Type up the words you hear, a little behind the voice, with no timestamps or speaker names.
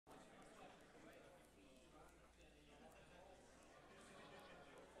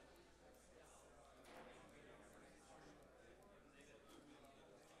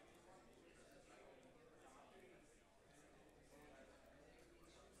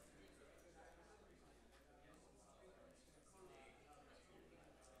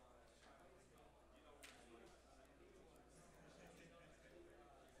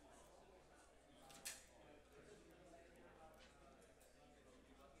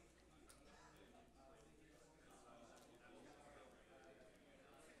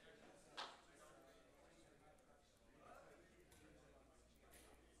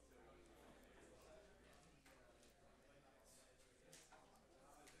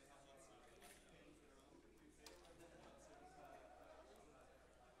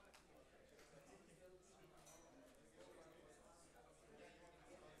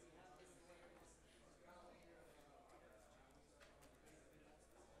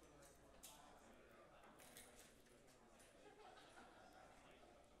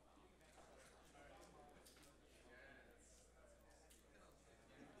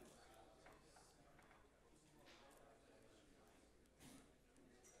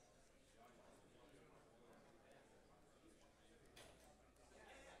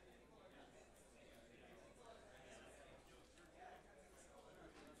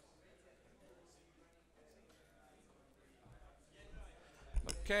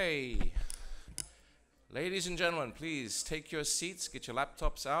Okay. Ladies and gentlemen, please take your seats, get your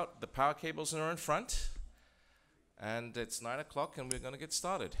laptops out. The power cables are in front. And it's 9 o'clock and we're going to get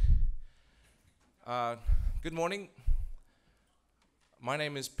started. Good morning. My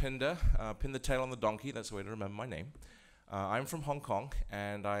name is Pinder, pin the tail on the donkey, that's the way to remember my name. I'm from Hong Kong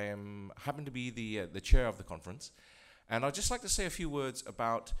and I happen to be the chair of the conference. And I'd just like to say a few words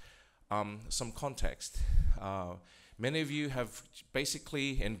about some context. Many of you have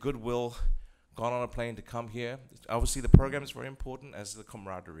basically, in goodwill, gone on a plane to come here. Obviously, the program is very important, as the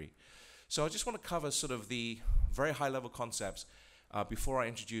camaraderie. So I just want to cover sort of the very high-level concepts before I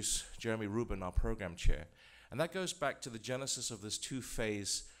introduce Jeremy Rubin, our program chair. And that goes back to the genesis of this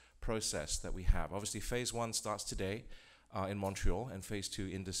two-phase process that we have. Obviously, phase one starts today in Montreal, and phase two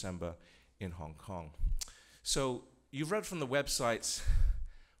in December in Hong Kong. So you've read from the websites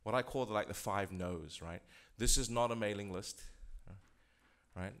what I call the 5 no's, right? This is not a mailing list,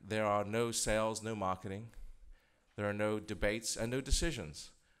 right? There are no sales, no marketing. There are no debates and no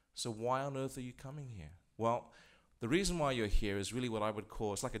decisions. So why on earth are you coming here? Well, the reason why you're here is really what I would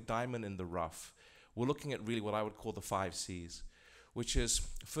call, it's like a diamond in the rough. We're looking at really what I would call the 5 C's, which is,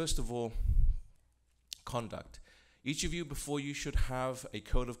 first of all, conduct. Each of you, before you, should have a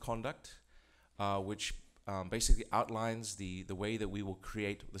code of conduct, which basically outlines the way that we will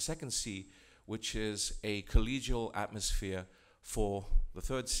create the second C, which is a collegial atmosphere for the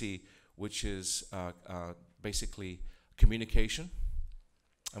third C, which is basically communication.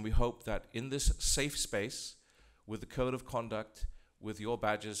 And we hope that in this safe space, with the code of conduct, with your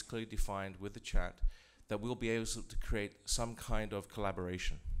badges clearly defined, with the chat, that we'll be able to create some kind of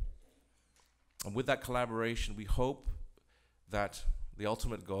collaboration. And with that collaboration, we hope that the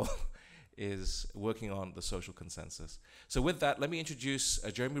ultimate goal is working on the social consensus. So with that, let me introduce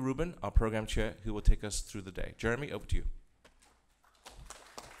Jeremy Rubin, our program chair, who will take us through the day. Jeremy, over to you.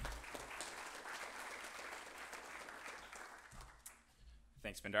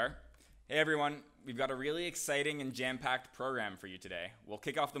 Thanks, Pindar. Hey everyone, we've got a really exciting and jam-packed program for you today. We'll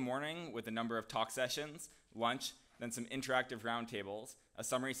kick off the morning with a number of talk sessions, lunch, then some interactive roundtables, a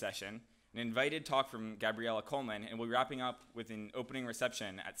summary session, an invited talk from Gabriella Coleman, and we'll be wrapping up with an opening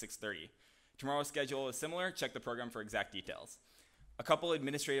reception at 6:30. Tomorrow's schedule is similar. Check the program for exact details. A couple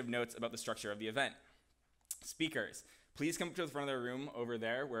administrative notes about the structure of the event. Speakers, please come to the front of the room over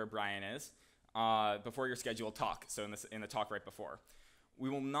there where Brian is before your scheduled talk, so in the talk right before. We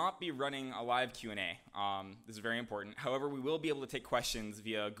will not be running a live Q&A. This is very important. However, we will be able to take questions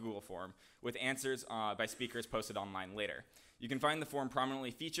via Google form with answers by speakers posted online later. You can find the form prominently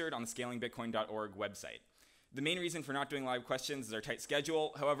featured on the scalingbitcoin.org website. The main reason for not doing live questions is our tight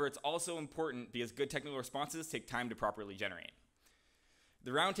schedule. However, it's also important because good technical responses take time to properly generate.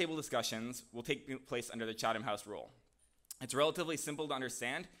 The roundtable discussions will take place under the Chatham House rule. It's relatively simple to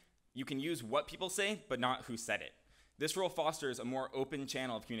understand. You can use what people say, but not who said it. This rule fosters a more open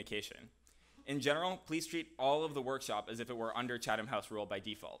channel of communication. In general, please treat all of the workshop as if it were under Chatham House rule by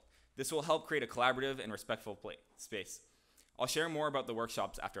default. This will help create a collaborative and respectful space. I'll share more about the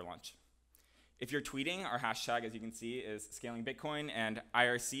workshops after lunch. If you're tweeting, our hashtag, as you can see, is Scaling Bitcoin, and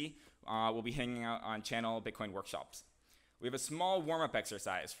IRC will be hanging out on channel Bitcoin workshops. We have a small warm-up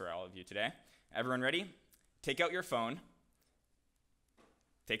exercise for all of you today. Everyone ready? Take out your phone.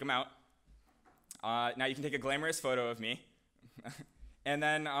 Take them out. Now you can take a glamorous photo of me. And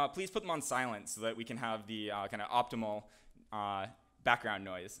then please put them on silent so that we can have the kind of optimal background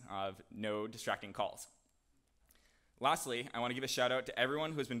noise of no distracting calls. Lastly, I want to give a shout out to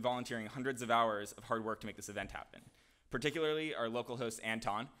everyone who has been volunteering hundreds of hours of hard work to make this event happen. Particularly our local host,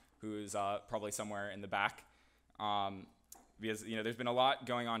 Anton, who's probably somewhere in the back. Because there's been a lot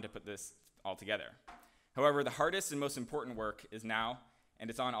going on to put this all together. However, the hardest and most important work is now,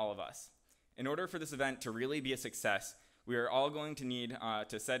 and it's on all of us. In order for this event to really be a success, we are all going to need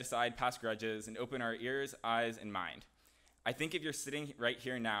to set aside past grudges and open our ears, eyes, and mind. I think if you're sitting right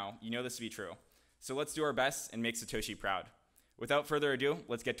here now, you know this to be true. So let's do our best and make Satoshi proud. Without further ado,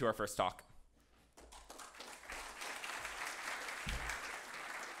 let's get to our first talk.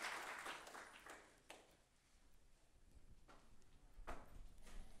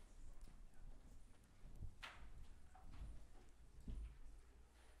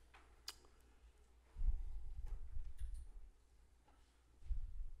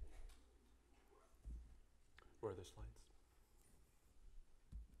 Where are the slides?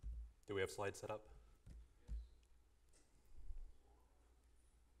 Do we have slides set up?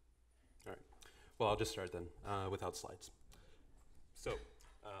 All right. Well, I'll just start then without slides. So,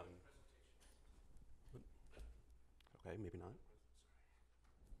 okay, maybe not.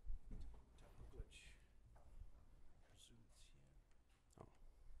 Oh.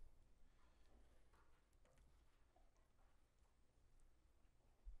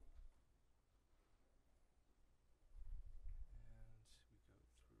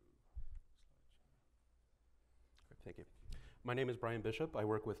 Thank you. My name is Brian Bishop. I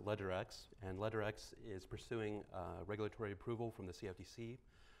work with LedgerX, and LedgerX is pursuing regulatory approval from the CFTC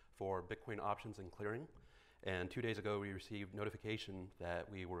for Bitcoin options and clearing. And 2 days ago, we received notification that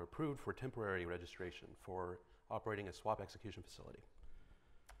we were approved for temporary registration for operating a swap execution facility.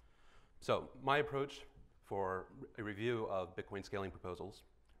 So my approach for a review of Bitcoin scaling proposals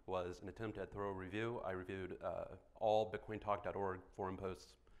was an attempt at thorough review. I reviewed all bitcointalk.org forum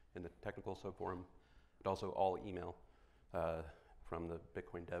posts in the technical subforum, and also all email from the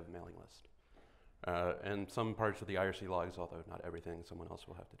Bitcoin dev mailing list. And some parts of the IRC logs, although not everything, someone else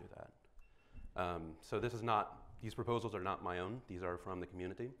will have to do that. So these proposals are not my own, these are from the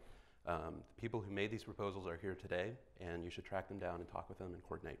community. The people who made these proposals are here today, and you should track them down and talk with them and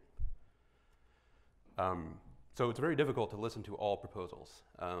coordinate. So it's very difficult to listen to all proposals.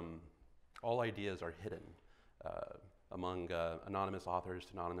 All ideas are hidden among anonymous authors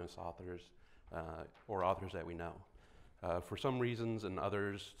to anonymous authors, or authors that we know. For some reasons and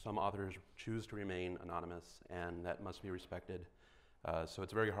others, some authors choose to remain anonymous, and that must be respected. So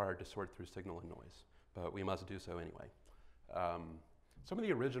it's very hard to sort through signal and noise, but we must do so anyway. Some of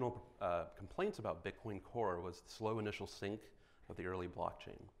the original complaints about Bitcoin Core was the slow initial sync of the early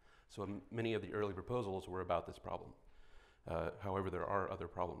blockchain. So many of the early proposals were about this problem. However, there are other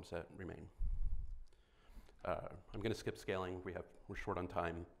problems that remain. I'm going to skip scaling. We're short on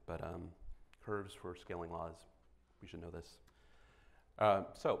time, but curves for scaling laws, we should know this.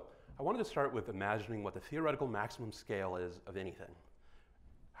 So I wanted to start with imagining what the theoretical maximum scale is of anything.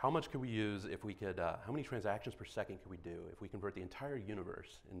 How much could we use if we could, how many transactions per second could we do if we convert the entire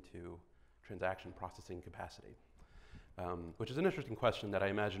universe into transaction processing capacity? Which is an interesting question that I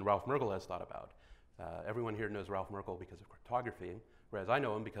imagine Ralph Merkle has thought about. Everyone here knows Ralph Merkle because of cryptography, whereas I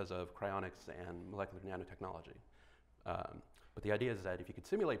know him because of cryonics and molecular nanotechnology. But the idea is that if you could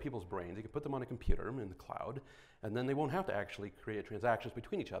simulate people's brains, you could put them on a computer in the cloud, and then they won't have to actually create transactions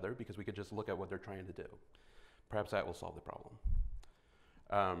between each other because we could just look at what they're trying to do. Perhaps that will solve the problem.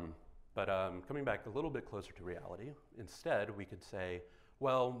 Coming back a little bit closer to reality, instead we could say,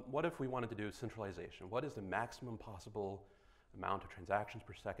 well, what if we wanted to do centralization? What is the maximum possible amount of transactions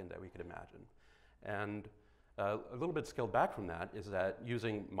per second that we could imagine? And a little bit scaled back from that is that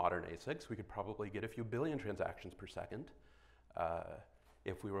using modern ASICs, we could probably get a few billion transactions per second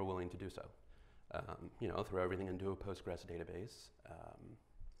if we were willing to do so. Throw everything into a Postgres database,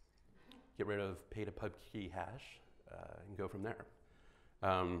 get rid of pay-to-pub key hash, and go from there.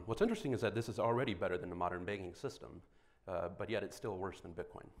 What's interesting is that this is already better than the modern banking system, but yet it's still worse than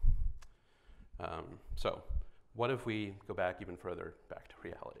Bitcoin. So what if we go back even further, back to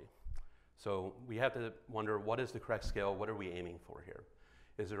reality? So we have to wonder, what is the correct scale? What are we aiming for here?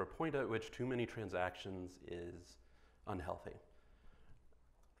 Is there a point at which too many transactions is unhealthy?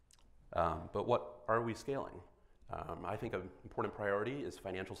 But what are we scaling? I think an important priority is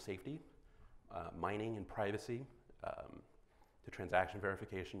financial safety, mining and privacy, the transaction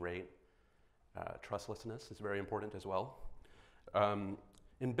verification rate, trustlessness is very important as well.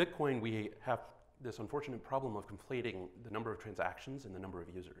 In Bitcoin, we have this unfortunate problem of conflating the number of transactions and the number of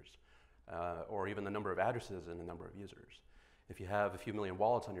users, or even the number of addresses and the number of users. If you have a few million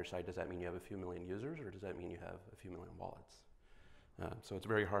wallets on your site, does that mean you have a few million users, or does that mean you have a few million wallets? So it's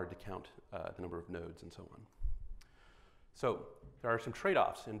very hard to count the number of nodes and so on. So there are some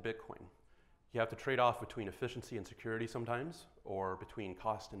trade-offs in Bitcoin. You have to trade off between efficiency and security sometimes, or between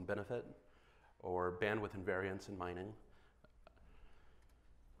cost and benefit, or bandwidth and variance in mining.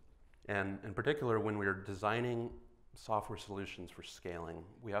 And in particular, when we're designing software solutions for scaling,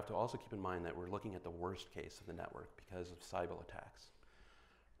 we have to also keep in mind that we're looking at the worst case of the network because of Sybil attacks,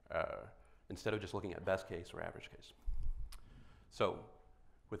 instead of just looking at best case or average case. So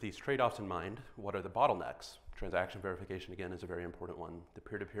with these trade-offs in mind, what are the bottlenecks? Transaction verification, again, is a very important one. The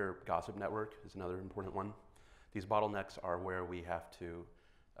peer-to-peer gossip network is another important one. These bottlenecks are where we have to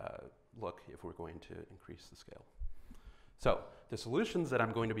look if we're going to increase the scale. So the solutions that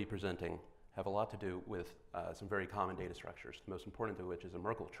I'm going to be presenting have a lot to do with some very common data structures, the most important of which is a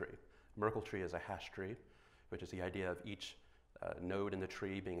Merkle tree. Merkle tree is a hash tree, which is the idea of each node in the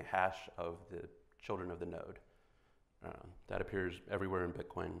tree being a hash of the children of the node. That appears everywhere in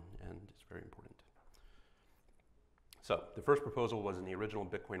Bitcoin and is very important. So the first proposal was in the original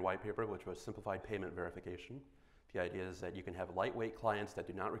Bitcoin white paper, which was simplified payment verification. The idea is that you can have lightweight clients that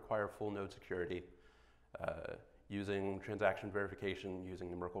do not require full node security using transaction verification using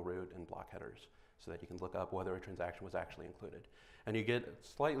the Merkle root and block headers so that you can look up whether a transaction was actually included. And you get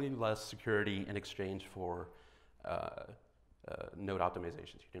slightly less security in exchange for node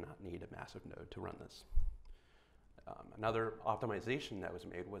optimizations. You do not need a massive node to run this. Another optimization that was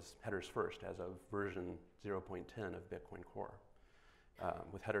made was headers first as of version 0.10 of Bitcoin Core.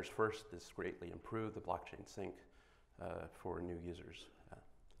 With headers first, this greatly improved the blockchain sync for new users.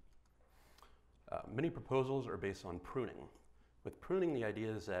 Many proposals are based on pruning. With pruning, the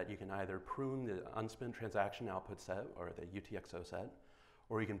idea is that you can either prune the unspent transaction output set, or the UTXO set,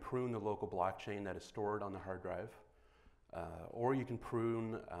 or you can prune the local blockchain that is stored on the hard drive, or you can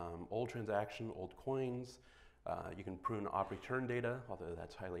prune old transaction, old coins. You can prune op return data, although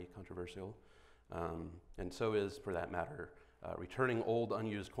that's highly controversial. And so is, for that matter, returning old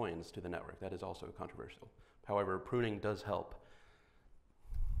unused coins to the network. That is also controversial. However, pruning does help.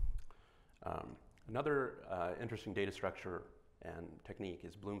 Another interesting data structure and technique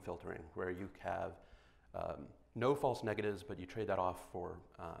is bloom filtering, where you have no false negatives, but you trade that off for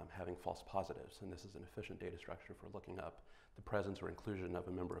having false positives. And this is an efficient data structure for looking up the presence or inclusion of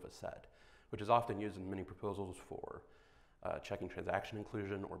a member of a set, which is often used in many proposals for checking transaction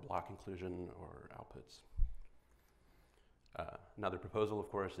inclusion or block inclusion or outputs. Another proposal, of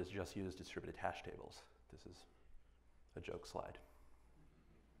course, is just use distributed hash tables. This is a joke slide.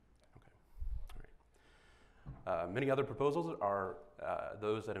 Many other proposals are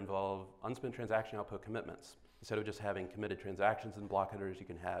those that involve unspent transaction output commitments. Instead of just having committed transactions in block headers, you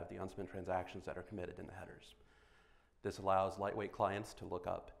can have the unspent transactions that are committed in the headers. This allows lightweight clients to look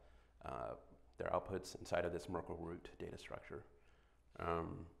up their outputs inside of this Merkle root data structure.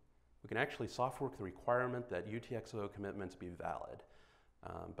 We can actually soft fork the requirement that UTXO commitments be valid,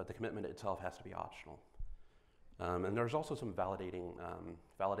 but the commitment itself has to be optional. And there's also some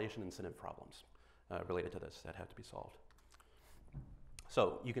validation incentive problems related to this that have to be solved.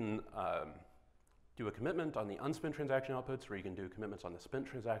 So you can do a commitment on the unspent transaction outputs, or you can do commitments on the spent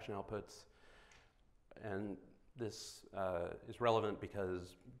transaction outputs. And this is relevant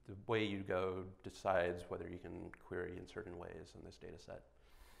because the way you go decides whether you can query in certain ways in this data set.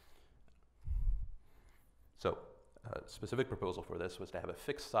 So a specific proposal for this was to have a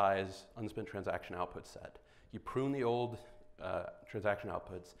fixed size unspent transaction output set. You prune the old transaction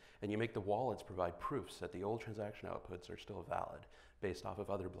outputs, and you make the wallets provide proofs that the old transaction outputs are still valid based off of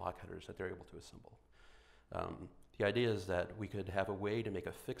other block headers that they're able to assemble. The idea is that we could have a way to make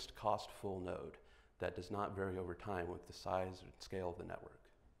a fixed cost full node that does not vary over time with the size and scale of the network.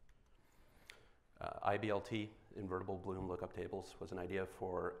 IBLT, invertible bloom lookup tables, was an idea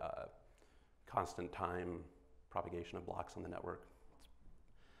for constant time propagation of blocks on the network.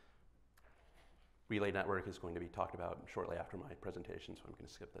 Relay network is going to be talked about shortly after my presentation, so I'm going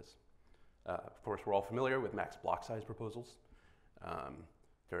to skip this. Of course, we're all familiar with max block size proposals.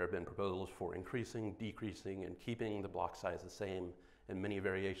 There have been proposals for increasing, decreasing, and keeping the block size the same, and many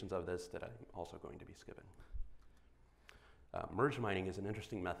variations of this that I'm also going to be skipping. Merge mining is an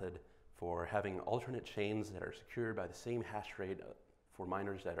interesting method for having alternate chains that are secured by the same hash rate for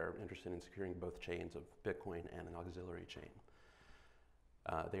miners that are interested in securing both chains of Bitcoin and an auxiliary chain.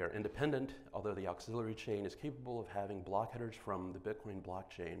 They are independent, although the auxiliary chain is capable of having block headers from the Bitcoin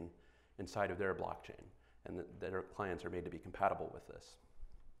blockchain inside of their blockchain, and their clients are made to be compatible with this.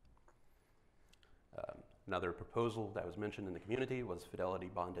 Another proposal that was mentioned in the community was fidelity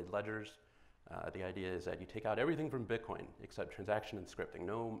bonded ledgers. The idea is that you take out everything from Bitcoin except transaction and scripting,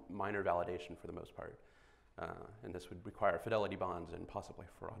 no miner validation for the most part. And this would require fidelity bonds and possibly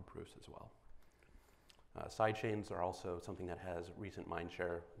fraud proofs as well. Sidechains are also something that has recent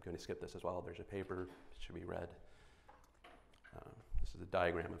mindshare. I'm going to skip this as well. There's a paper, it should be read. This is a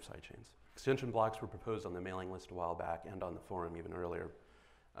diagram of sidechains. Extension blocks were proposed on the mailing list a while back and on the forum even earlier,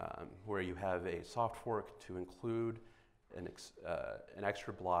 where you have a soft fork to include an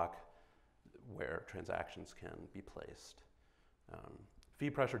extra block where transactions can be placed. Fee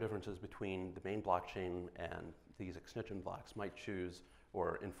pressure differences between the main blockchain and these extension blocks might choose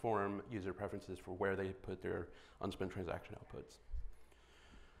or inform user preferences for where they put their unspent transaction outputs.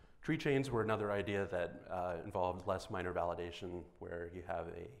 Tree chains were another idea that involved less miner validation, where you have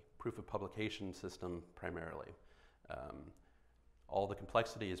a proof of publication system primarily. All the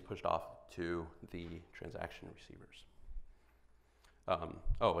complexity is pushed off to the transaction receivers.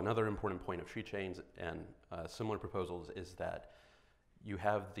 Another important point of tree chains and similar proposals is that you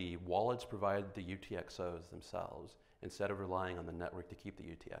have the wallets provide the UTXOs themselves instead of relying on the network to keep the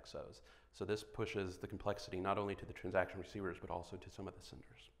UTXOs. So this pushes the complexity not only to the transaction receivers, but also to some of the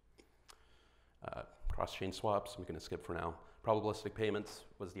senders. Cross-chain swaps, I'm going to skip for now. Probabilistic payments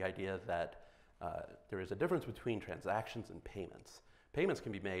was the idea that there is a difference between transactions and payments. Payments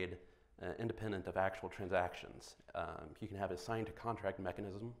can be made independent of actual transactions. You can have a signed to contract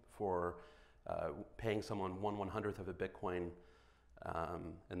mechanism for paying someone 1/100th of a Bitcoin,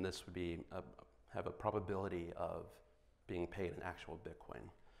 and this would be have a probability of being paid in actual Bitcoin.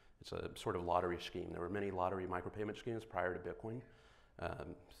 It's a sort of lottery scheme. There were many lottery micropayment schemes prior to Bitcoin.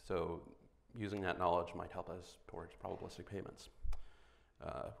 So using that knowledge might help us towards probabilistic payments.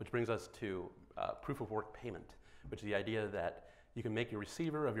 Which brings us to proof of work payment, which is the idea that you can make your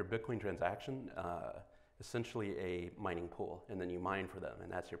receiver of your Bitcoin transaction essentially a mining pool, and then you mine for them,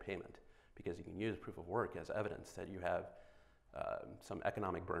 and that's your payment, because you can use proof of work as evidence that you have some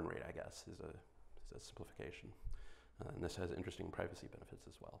economic burn rate, I guess, is a simplification. And this has interesting privacy benefits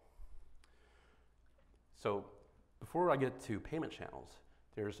as well. So before I get to payment channels,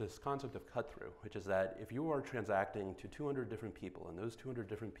 there's this concept of cut-through, which is that if you are transacting to 200 different people, and those 200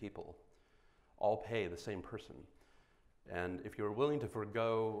 different people all pay the same person, and if you're willing to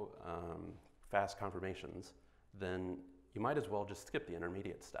forego fast confirmations, then you might as well just skip the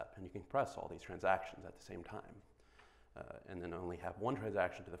intermediate step, and you can compress all these transactions at the same time, and then only have one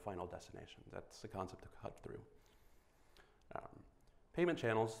transaction to the final destination. That's the concept of cut-through. Payment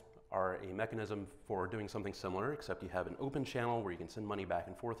channels are a mechanism for doing something similar, except you have an open channel where you can send money back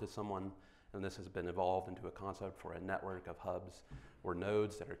and forth to someone, and this has been evolved into a concept for a network of hubs or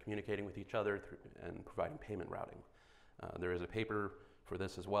nodes that are communicating with each other and providing payment routing. There is a paper for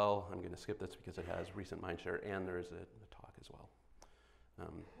this as well. I'm going to skip this because it has recent mindshare, and there is a talk as well.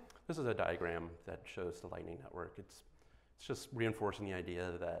 This is a diagram that shows the Lightning Network. It's just reinforcing the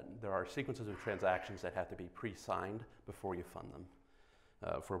idea that there are sequences of transactions that have to be pre-signed before you fund them.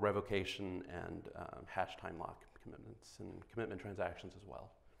 For revocation and hash time lock commitments and commitment transactions as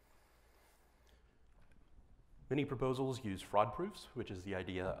well. Many proposals use fraud proofs, which is the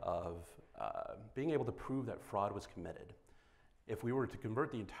idea of being able to prove that fraud was committed. If we were to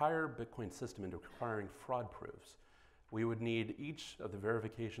convert the entire Bitcoin system into requiring fraud proofs, we would need each of the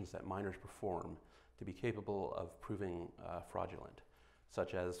verifications that miners perform to be capable of proving fraudulent,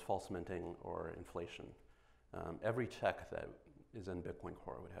 such as false minting or inflation. Every check that is in Bitcoin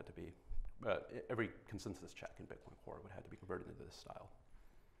Core would have to be, every consensus check in Bitcoin Core would have to be converted into this style.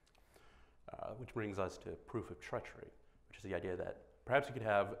 Which brings us to proof of treachery, which is the idea that perhaps you could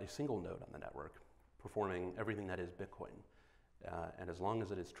have a single node on the network performing everything that is Bitcoin. And as long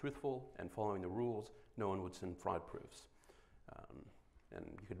as it is truthful and following the rules, no one would send fraud proofs. And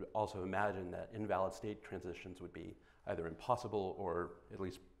you could also imagine that invalid state transitions would be either impossible or at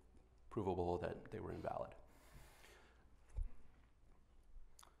least provable that they were invalid.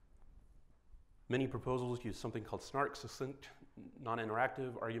 Many proposals use something called SNARK, succinct,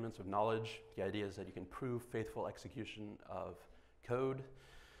 non-interactive arguments of knowledge. The idea is that you can prove faithful execution of code,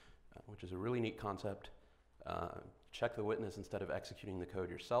 which is a really neat concept. Check the witness instead of executing the code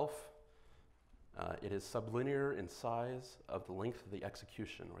yourself. It is sublinear in size of the length of the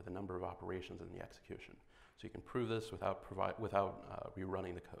execution or the number of operations in the execution. So you can prove this without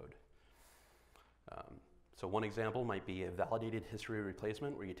rerunning the code. So one example might be a validated history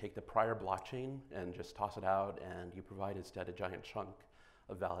replacement where you take the prior blockchain and just toss it out, and you provide instead a giant chunk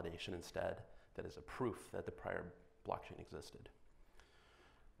of validation instead that is a proof that the prior blockchain existed.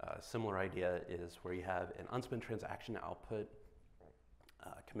 Similar idea is where you have an unspent transaction output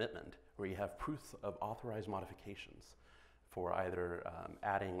commitment where you have proof of authorized modifications for either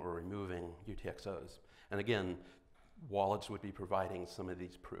adding or removing UTXOs. And again, wallets would be providing some of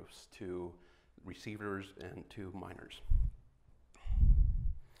these proofs to receivers and to miners.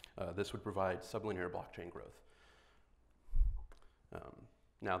 This would provide sublinear blockchain growth.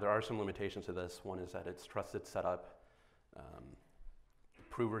 Now there are some limitations to this. One is that it's trusted setup.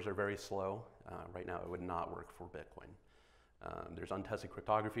 Provers are very slow. Right now it would not work for Bitcoin. There's untested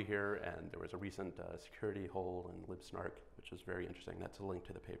cryptography here, and there was a recent security hole in libsnark, which is very interesting. That's a link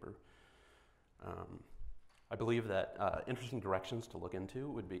to the paper. I believe that interesting directions to look into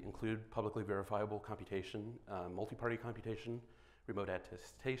would include publicly verifiable computation, multi-party computation, remote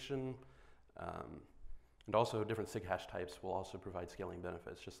attestation, and also different SIG hash types will also provide scaling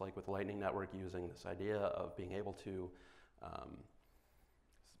benefits, just like with Lightning Network using this idea of being able to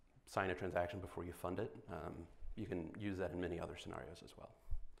sign a transaction before you fund it. You can use that in many other scenarios as well.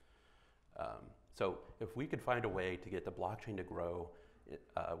 So if we could find a way to get the blockchain to grow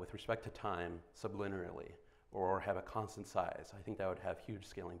with respect to time sublinearly, or have a constant size, I think that would have huge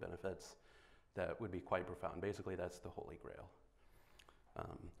scaling benefits that would be quite profound. Basically, that's the holy grail.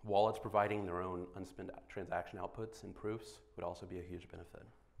 Wallets providing their own unspent transaction outputs and proofs would also be a huge benefit.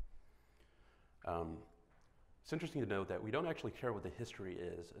 It's interesting to note that we don't actually care what the history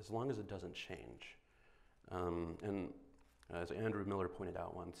is as long as it doesn't change. And as Andrew Miller pointed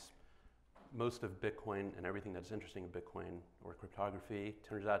out once, most of Bitcoin and everything that's interesting in Bitcoin or cryptography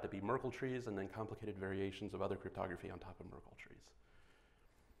turns out to be Merkle trees and then complicated variations of other cryptography on top of Merkle trees.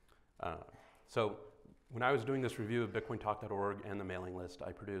 So when I was doing this review of bitcointalk.org and the mailing list,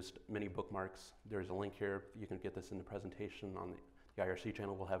 I produced many bookmarks. There's a link here. You can get this in the presentation on the IRC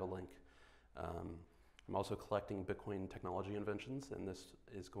channel. We'll have a link. I'm also collecting Bitcoin technology inventions, and this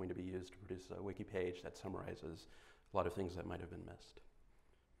is going to be used to produce a wiki page that summarizes a lot of things that might have been missed.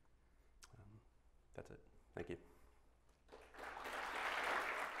 That's it. Thank you.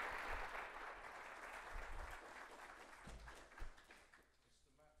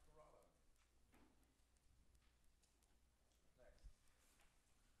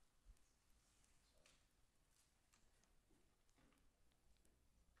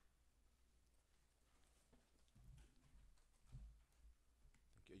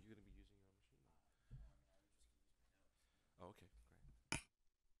 Are you going to be using your machine? Oh, okay, great.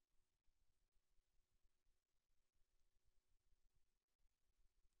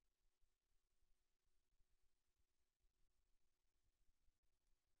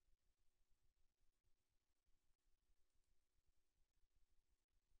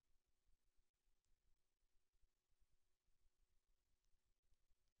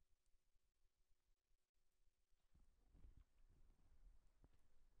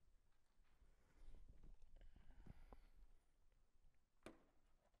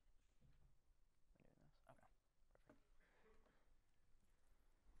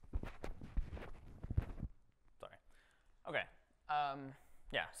 Okay,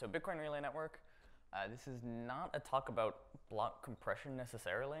 yeah, so Bitcoin Relay Network. This is not a talk about block compression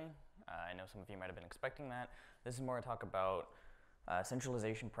necessarily. I know some of you might have been expecting that. This is more a talk about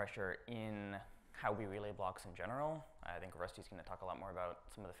centralization pressure in how we relay blocks in general. I think Rusty's going to talk a lot more about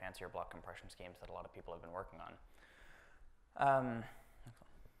some of the fancier block compression schemes that a lot of people have been working on.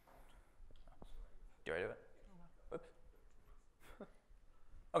 Do I do it? Whoops.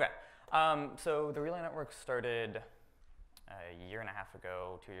 Okay, so the Relay Network started a year and a half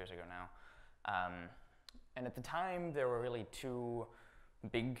ago, 2 years ago now. And at the time, there were really two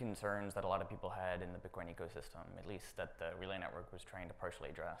big concerns that a lot of people had in the Bitcoin ecosystem, at least that the Relay Network was trying to partially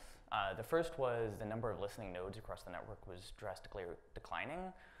address. The first was the number of listening nodes across the network was drastically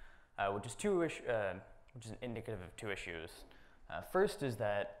declining, which is indicative of two issues. First is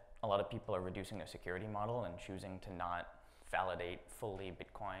that a lot of people are reducing their security model and choosing to not validate fully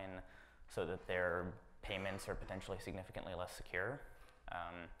Bitcoin so that their payments are potentially significantly less secure.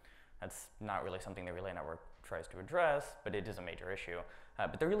 That's not really something the Relay Network tries to address, but it is a major issue.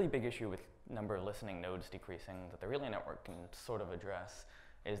 But the really big issue with number of listening nodes decreasing that the Relay Network can sort of address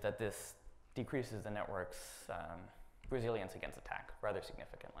is that this decreases the network's resilience against attack rather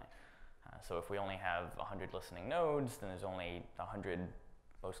significantly. So if we only have 100 listening nodes, then there's only 100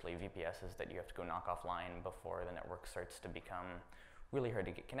 mostly VPSs that you have to go knock offline before the network starts to become really hard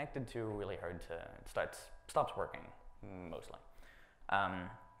to get connected to, really hard to, stops working, mostly.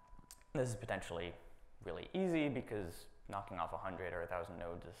 This is potentially really easy because knocking off 100 or 1,000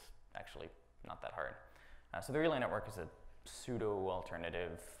 nodes is actually not that hard. So the Relay Network is a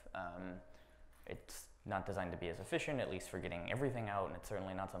pseudo-alternative. It's not designed to be as efficient, at least for getting everything out, and it's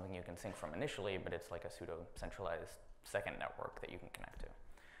certainly not something you can sync from initially, but it's like a pseudo-centralized second network that you can connect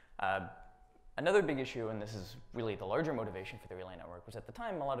to. Another big issue, and this is really the larger motivation for the Relay Network, was at the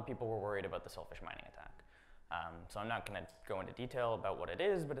time a lot of people were worried about the selfish mining attack. So I'm not going to go into detail about what it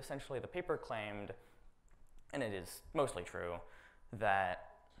is, but essentially the paper claimed, and it is mostly true, that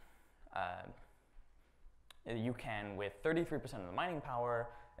you can, with 33% of the mining power,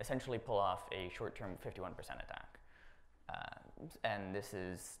 essentially pull off a short-term 51% attack. And this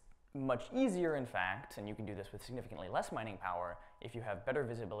is much easier, in fact, and you can do this with significantly less mining power if you have better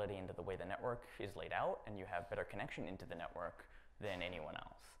visibility into the way the network is laid out and you have better connection into the network than anyone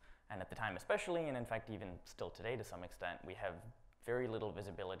else. And at the time especially, and in fact even still today to some extent, we have very little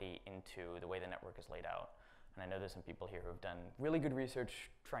visibility into the way the network is laid out. And I know there's some people here who have done really good research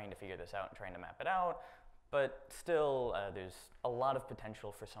trying to figure this out and trying to map it out, but still there's a lot of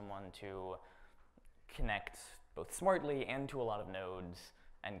potential for someone to connect both smartly and to a lot of nodes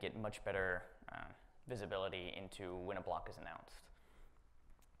and get much better visibility into when a block is announced.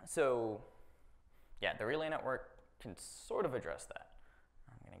 So yeah, the Relay Network can sort of address that.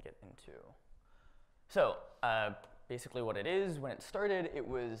 I'm going to get into. So basically what it is, when it started, it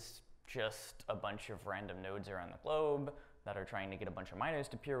was just a bunch of random nodes around the globe that are trying to get a bunch of miners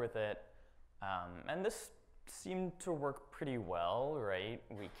to peer with it. And this seemed to work pretty well, right?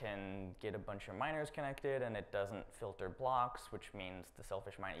 We can get a bunch of miners connected and it doesn't filter blocks, which means the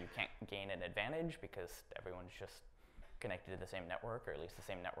selfish miner, you can't gain an advantage because everyone's just connected to the same network, or at least the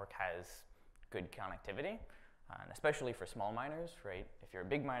same network has good connectivity. And especially for small miners, right? If you're a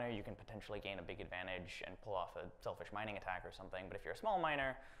big miner, you can potentially gain a big advantage and pull off a selfish mining attack or something. But if you're a small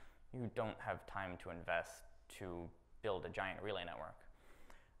miner, you don't have time to invest to build a giant relay network.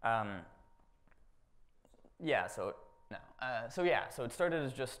 So it started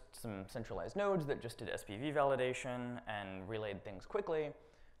as just some centralized nodes that just did SPV validation and relayed things quickly,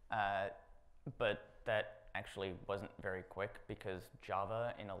 but that actually wasn't very quick because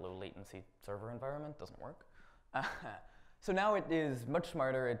Java in a low latency server environment doesn't work. So now it is much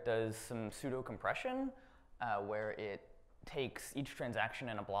smarter. It does some pseudo compression where it takes each transaction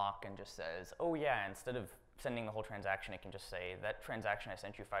in a block and just says, oh yeah, instead of sending the whole transaction, it can just say, that transaction I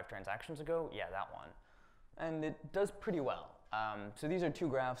sent you 5 transactions ago, yeah, that one. And it does pretty well. So these are 2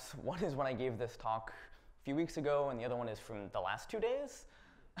 graphs. One is when I gave this talk a few weeks ago, and the other one is from the last 2 days.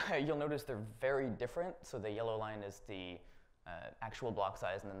 You'll notice they're very different. So the yellow line is the actual block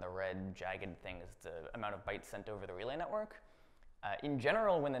size, and then the red jagged thing is the amount of bytes sent over the relay network. In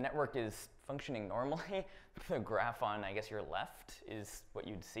general, when the network is functioning normally, the graph on, I guess, your left is what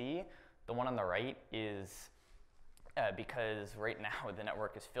you'd see. The one on the right is because right now the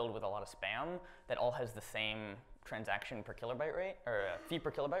network is filled with a lot of spam that all has the same transaction per kilobyte rate, or fee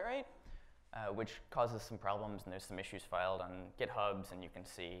per kilobyte rate, which causes some problems, and there's some issues filed on GitHubs, and you can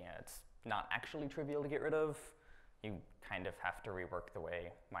see it's not actually trivial to get rid of. You kind of have to rework the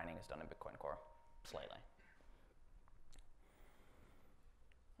way mining is done in Bitcoin Core slightly.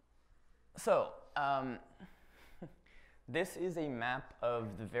 So this is a map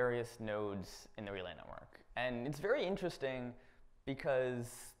of the various nodes in the relay network. And it's very interesting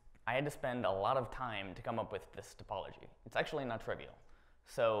because I had to spend a lot of time to come up with this topology. It's actually not trivial.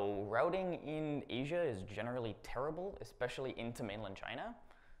 So routing in Asia is generally terrible, especially into mainland China.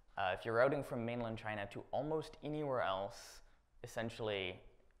 If you're routing from mainland China to almost anywhere else, essentially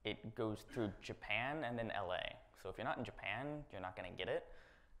it goes through Japan and then LA. So if you're not in Japan, you're not going to get it.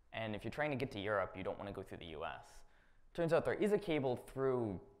 And if you're trying to get to Europe, you don't want to go through the US. Turns out there is a cable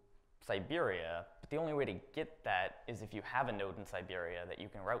through Siberia, but the only way to get that is if you have a node in Siberia that you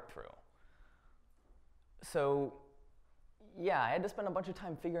can route through. So yeah, I had to spend a bunch of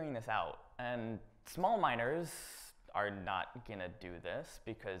time figuring this out. And small miners are not gonna do this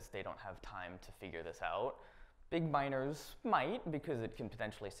because they don't have time to figure this out. Big miners might, because it can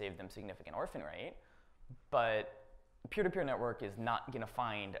potentially save them significant orphan rate, but a peer-to-peer network is not gonna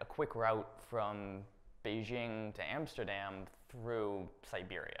find a quick route from Beijing to Amsterdam through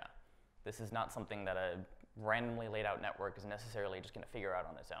Siberia. This is not something that a randomly laid out network is necessarily just gonna figure out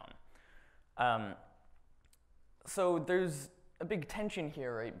on its own. So there's a big tension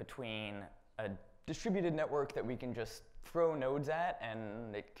here, right, between a distributed network that we can just throw nodes at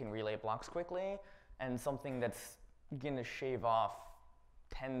and it can relay blocks quickly, and something that's gonna shave off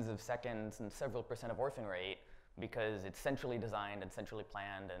tens of seconds and several % of orphan rate because it's centrally designed and centrally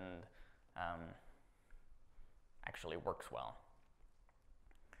planned and actually works well.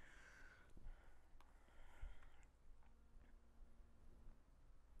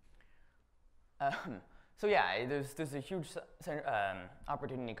 So yeah, there's a huge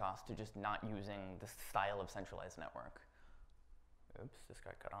opportunity cost to just not using this style of centralized network. Oops, this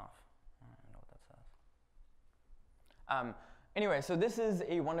got cut off. I don't know what that says. Anyway, so this is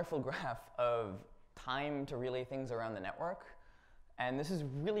a wonderful graph of time to relay things around the network. And this is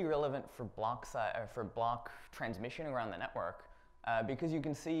really relevant for block transmission around the network because you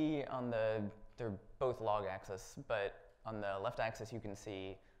can see on they're both log axis, but on the left axis you can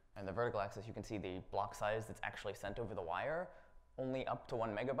see, and the vertical axis you can see the block size that's actually sent over the wire, only up to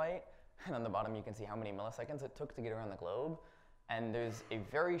 1 megabyte. And on the bottom you can see how many milliseconds it took to get around the globe. And there's a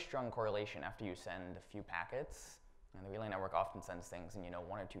very strong correlation after you send a few packets. And the relay network often sends things in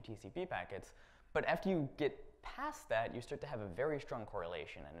 1 or 2 TCP packets. But after you get past that, you start to have a very strong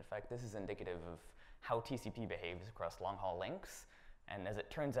correlation. And in fact, this is indicative of how TCP behaves across long-haul links. And as it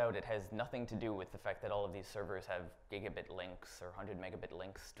turns out, it has nothing to do with the fact that all of these servers have gigabit links or 100 megabit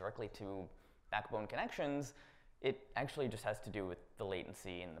links directly to backbone connections. It actually just has to do with the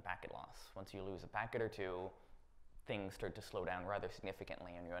latency and the packet loss. Once you lose a packet or 2, things start to slow down rather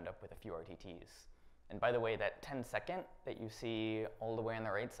significantly, and you end up with a few RTTs. And by the way, that 10-second that you see all the way on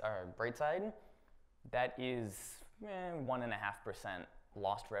the right side, that is 1.5%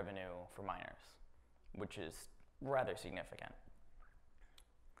 lost revenue for miners, which is rather significant.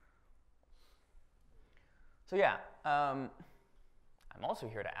 So yeah, I'm also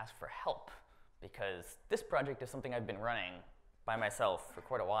here to ask for help because this project is something I've been running by myself for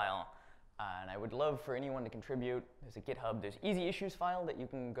quite a while, and I would love for anyone to contribute. There's a GitHub, there's easy issues file that you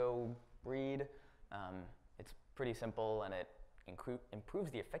can go read. It's pretty simple, and it improves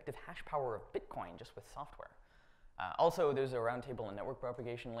the effective hash power of Bitcoin just with software. Also, there's a roundtable on network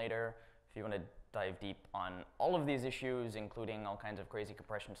propagation later. If you want to dive deep on all of these issues, including all kinds of crazy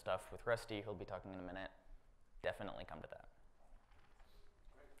compression stuff with Rusty, he'll be talking in a minute. Definitely come to that.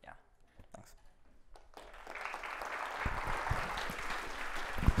 Yeah, thanks.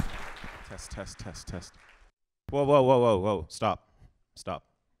 Test. Whoa. Stop.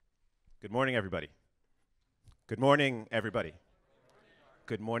 Good morning, everybody. Good morning, everybody.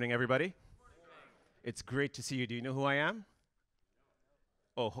 It's great to see you. Do you know who I am?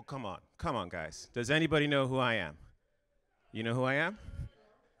 Oh, come on, guys. Does anybody know who I am? You know who I am?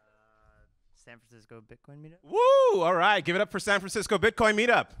 San Francisco Bitcoin Meetup. Woo! All right, give it up for San Francisco Bitcoin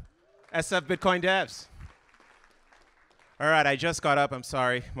Meetup. SF Bitcoin Devs. All right, I just got up. I'm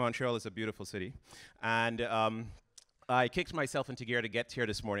sorry. Montreal is a beautiful city. And I kicked myself into gear to get here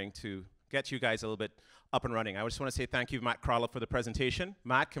this morning to get you guys a little bit up and running. I just want to say thank you, Matt Crowler, for the presentation.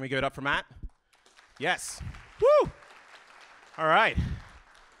 Matt, can we give it up for Matt? Yes. Woo! All right.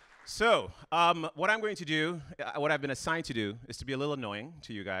 So what I'm going to do, what I've been assigned to do, is to be a little annoying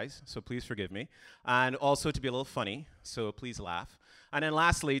to you guys, so please forgive me, and also to be a little funny, so please laugh. And then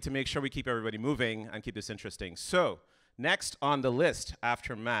lastly, to make sure we keep everybody moving and keep this interesting. So next on the list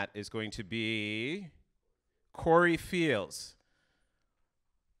after Matt is going to be Corey Fields.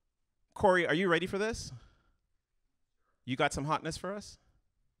 Corey, are you ready for this? You got some hotness for us?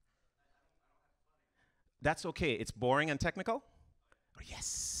 That's okay. It's boring and technical? Oh,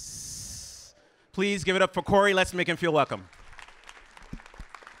 yes. Please give it up for Corey. Let's make him feel welcome.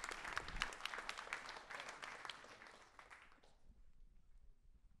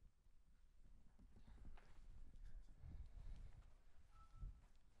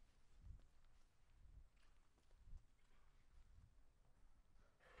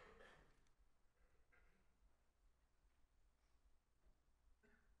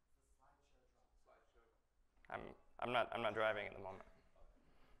 I'm not driving at the moment.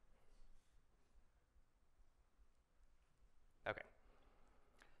 Okay.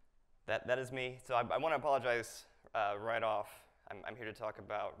 That is me. So I want to apologize right off. I'm here to talk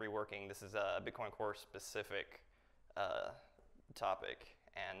about reworking. This is a Bitcoin Core specific topic,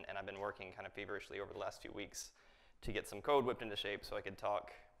 and I've been working kind of feverishly over the last few weeks to get some code whipped into shape so I could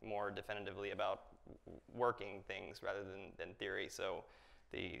talk more definitively about working things rather than theory. So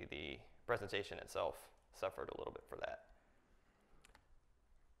the presentation itself suffered a little bit for that.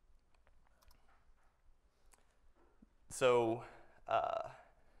 So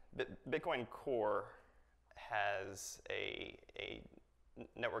Bitcoin Core has a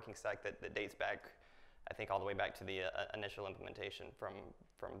networking stack that dates back, I think, all the way back to the initial implementation from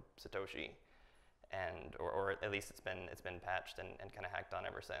Satoshi, and or at least it's been patched and kind of hacked on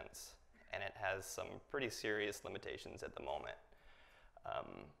ever since. And it has some pretty serious limitations at the moment.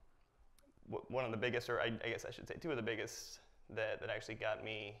 One of the biggest, or I guess I should say two of the biggest that actually got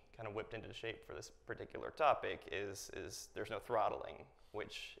me kind of whipped into shape for this particular topic is there's no throttling,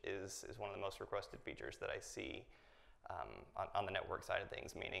 which is one of the most requested features that I see on the network side of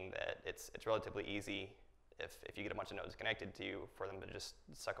things, meaning that it's relatively easy if you get a bunch of nodes connected to you for them to just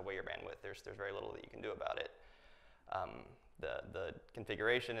suck away your bandwidth. There's very little that you can do about it. The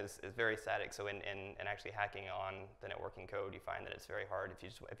configuration is very static, so in actually hacking on the networking code, you find that it's very hard if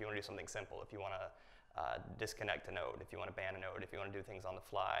you want to do something simple, if you want to disconnect a node, if you want to ban a node, if you want to do things on the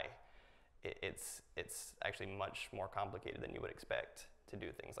fly, it's actually much more complicated than you would expect to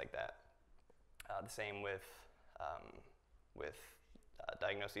do things like that. The same with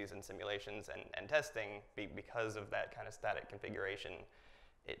diagnoses and simulations and testing, because of that kind of static configuration,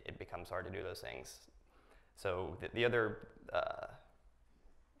 it becomes hard to do those things. So the other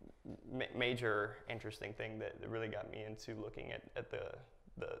major interesting thing that really got me into looking at the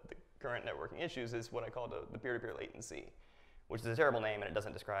current networking issues is what I call the peer-to-peer latency, which is a terrible name and it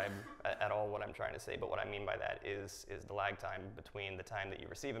doesn't describe at all what I'm trying to say. But what I mean by that is the lag time between the time that you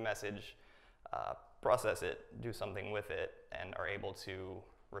receive a message, process it, do something with it, and are able to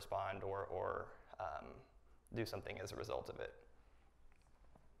respond or do something as a result of it.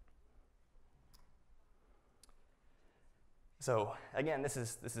 So again, this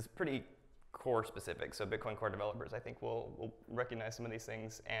is pretty core specific. So Bitcoin Core developers, I think, will recognize some of these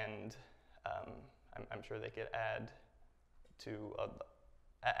things, and I'm sure they could add to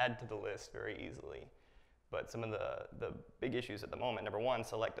the list very easily. But some of the big issues at the moment, number one,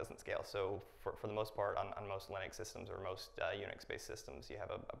 select doesn't scale. So for the most part, on most Linux systems or most Unix-based systems, you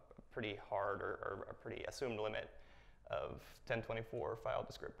have a pretty hard or a pretty assumed limit of 1024 file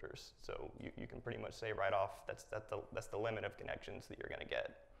descriptors. So you can pretty much say right off that's the limit of connections that you're going to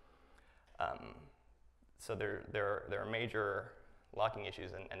get. So there are major locking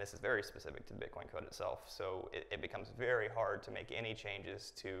issues, and this is very specific to the Bitcoin code itself. So it becomes very hard to make any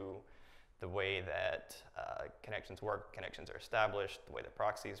changes to the way that connections work, connections are established, the way that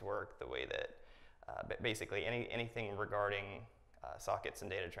proxies work, the way that basically anything regarding sockets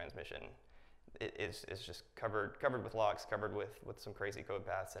and data transmission is just covered with locks, covered with some crazy code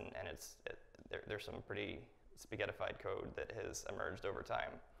paths, and there's some pretty spaghettified code that has emerged over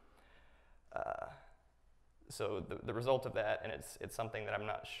time. So the result of that, and it's something that I'm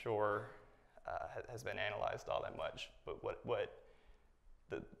not sure has been analyzed all that much, but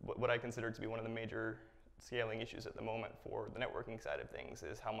what I consider to be one of the major scaling issues at the moment for the networking side of things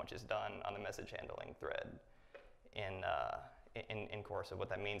is how much is done on the message handling thread in Core. So what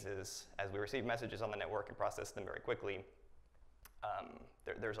that means is, as we receive messages on the network and process them very quickly,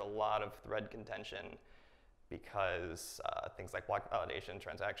 there's a lot of thread contention, because things like block validation,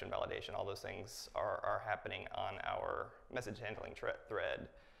 transaction validation, all those things are happening on our message handling thread.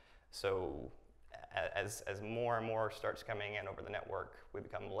 So as more and more starts coming in over the network, we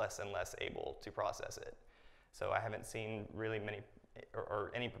become less and less able to process it. So I haven't seen really many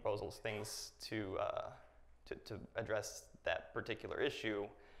or any proposals, things to address that particular issue.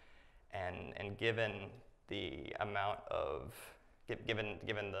 And given the amount of, given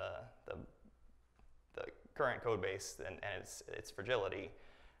the current code base and its fragility,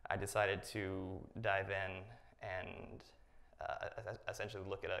 I decided to dive in and essentially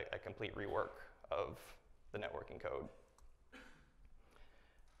look at a complete rework of the networking code.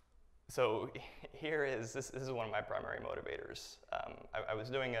 So this is one of my primary motivators. I was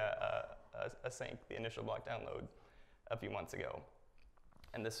doing a sync, the initial block download, a few months ago,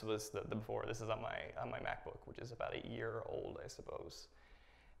 and this was the before. This is on my MacBook, which is about a year old, I suppose.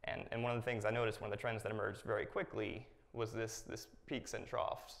 And one of the things I noticed, one of the trends that emerged very quickly, was this peaks and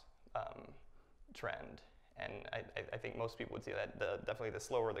troughs trend. And I think most people would see that definitely the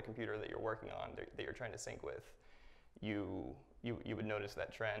slower the computer that you're working on, that you're trying to sync with, you would notice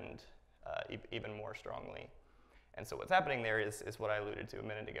that trend even more strongly. And so what's happening there is what I alluded to a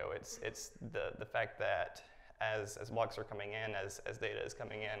minute ago. It's the fact that as blocks are coming in, as data is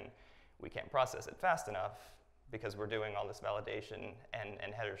coming in, we can't process it fast enough, because we're doing all this validation,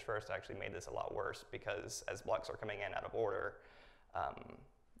 and headers first actually made this a lot worse, because as blocks are coming in out of order,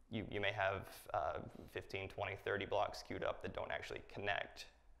 you may have 15, 20, 30 blocks queued up that don't actually connect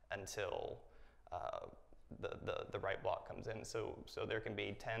until the right block comes in. So there can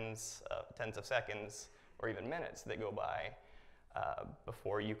be tens of seconds or even minutes that go by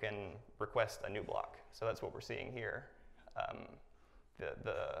before you can request a new block. So that's what we're seeing here.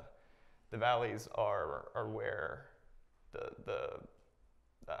 The valleys are where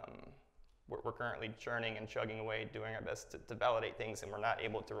we're currently churning and chugging away, doing our best to validate things, and we're not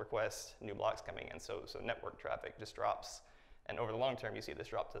able to request new blocks coming in. So network traffic just drops, and over the long term, you see this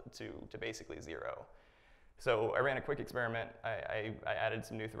drop to basically zero. So I ran a quick experiment. I added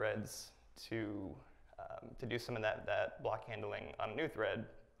some new threads to do some of that block handling on a new thread,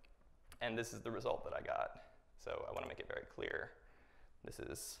 and this is the result that I got. So I want to make it very clear. This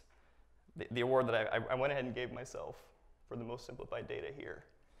is the award that I went ahead and gave myself for the most simplified data here,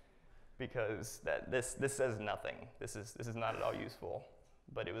 because this says nothing. This is not at all useful,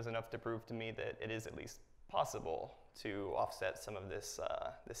 but it was enough to prove to me that it is at least possible to offset some of this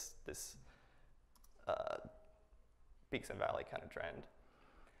peaks and valley kind of trend.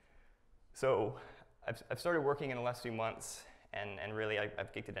 So I've started working in the last few months, and really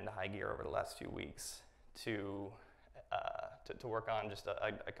I've kicked it into high gear over the last few weeks to work on just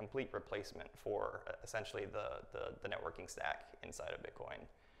a complete replacement for essentially the networking stack inside of Bitcoin.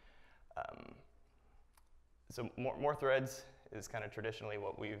 So more threads is kind of traditionally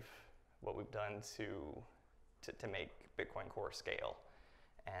what we've done to make Bitcoin Core scale,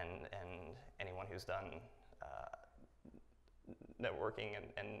 and anyone who's done networking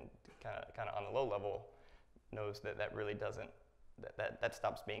and kind of on the low level knows that really doesn't, that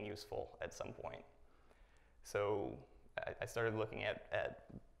stops being useful at some point. So I started looking at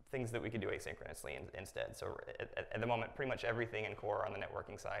things that we could do asynchronously instead. So at the moment, pretty much everything in Core on the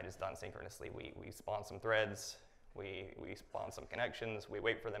networking side is done synchronously. We spawn some threads, we spawn some connections, we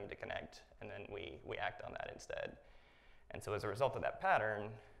wait for them to connect, and then we act on that instead. And so as a result of that pattern,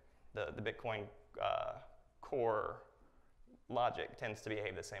 the Bitcoin Core logic tends to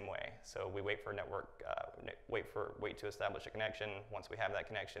behave the same way. So we wait for a network, wait to establish a connection. Once we have that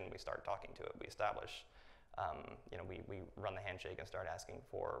connection, we start talking to it. We establish, we run the handshake and start asking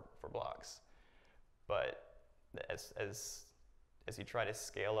for blocks. But as you try to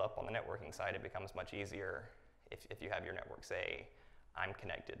scale up on the networking side, it becomes much easier if you have your network say, I'm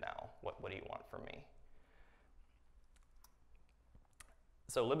connected now. What do you want from me?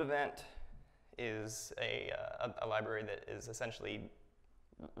 So libevent is a library that is essentially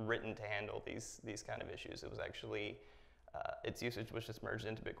written to handle these kind of issues. It was actually, its usage was just merged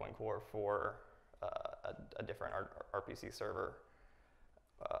into Bitcoin Core for a different RPC server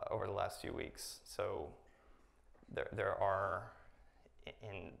over the last few weeks. So there are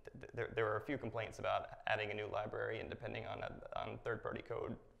a few complaints about adding a new library and depending on third-party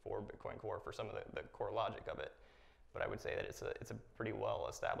code for Bitcoin Core for some of the core logic of it. But I would say that it's a pretty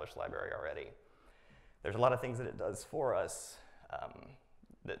well-established library already. There's a lot of things that it does for us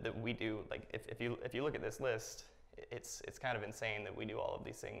that we do. Like if you look at this list, it's kind of insane that we do all of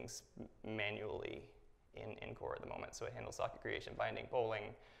these things manually in Core at the moment. So it handles socket creation, binding,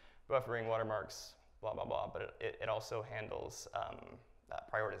 polling, buffering, watermarks, blah blah blah. But it also handles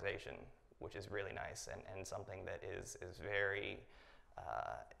prioritization, which is really nice and something that is very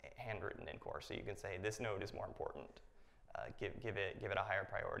handwritten in Core. So you can say this node is more important. Give it a higher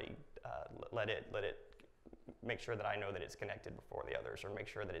priority. Let it make sure that I know that it's connected before the others, or make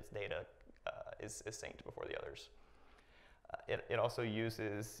sure that its data is synced before the others. It also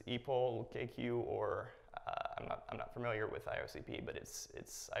uses epoll, KQ, or I'm not familiar with IOCP, but its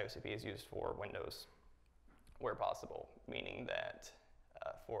IOCP is used for Windows where possible, meaning that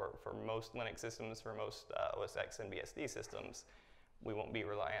for most Linux systems, for most OS X and BSD systems, we won't be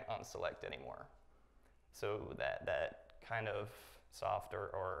reliant on select anymore. So that kind of soft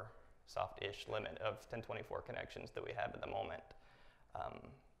or soft-ish limit of 1024 connections that we have at the moment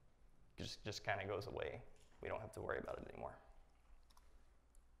just kind of goes away. We don't have to worry about it anymore.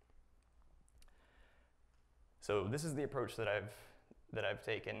 So this is the approach that I've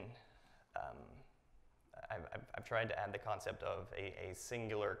taken. I've tried to add the concept of a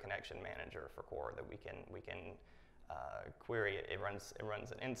singular connection manager for Core that we can query it. It runs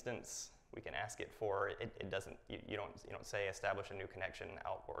an instance. We can ask it for it. It doesn't. You don't say establish a new connection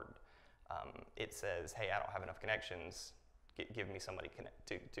outward. It says, hey, I don't have enough connections. Give me somebody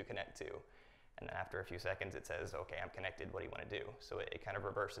to connect to. And then after a few seconds, it says, okay, I'm connected. What do you want to do? So it kind of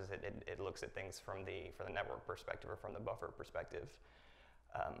reverses it. It looks at things from the network perspective or from the buffer perspective.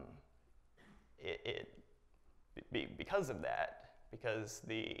 Because of that, because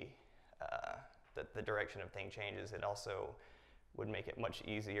the direction of thing changes, it also would make it much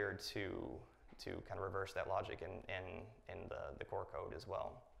easier to kind of reverse that logic in the core code as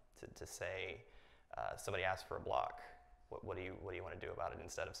well. To say somebody asked for a block, what do you want to do about it?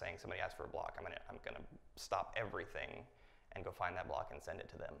 Instead of saying somebody asked for a block, I'm gonna stop everything and go find that block and send it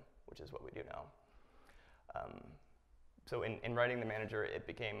to them, which is what we do now. So in writing the manager, it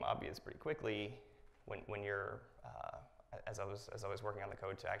became obvious pretty quickly when you're as I was working on the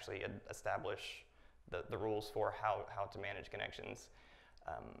code to actually establish the rules for how to manage connections.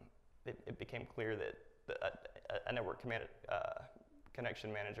 It became clear that a network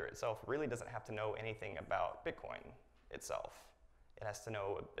connection manager itself really doesn't have to know anything about Bitcoin itself. It has to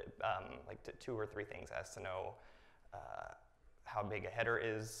know like two or three things. It has to know how big a header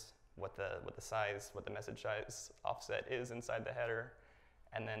is, what the size, what the message size offset is inside the header,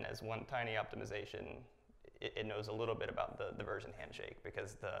 and then as one tiny optimization, it knows a little bit about the version handshake,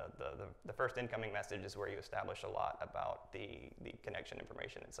 because the first incoming message is where you establish a lot about the connection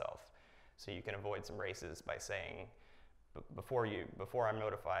information itself. So you can avoid some races by saying, before I'm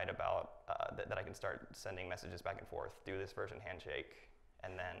notified about that I can start sending messages back and forth, do this version handshake,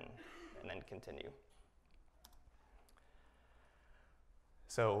 and then continue.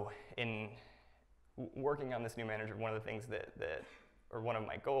 So in working on this new manager, one of the things or one of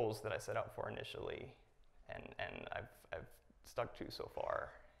my goals that I set out for initially, and I've stuck to so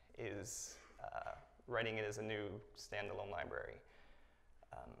far, is writing it as a new standalone library.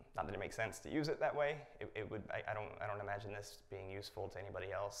 Not that it makes sense to use it that way. I don't imagine this being useful to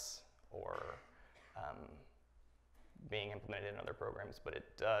anybody else or being implemented in other programs, but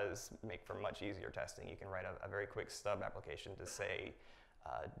it does make for much easier testing. You can write a very quick stub application to say,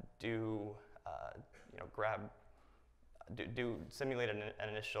 simulate an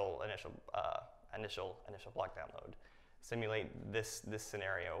initial block download. Simulate this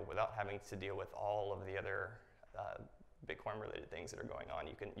scenario without having to deal with all of the other Bitcoin-related things that are going on.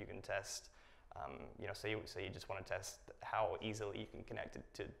 You can test, say you just want to test how easily you can connect it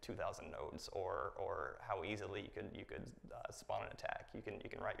to 2,000 nodes, or how easily you could spawn an attack. You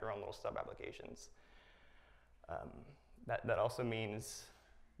can write your own little stub applications. That also means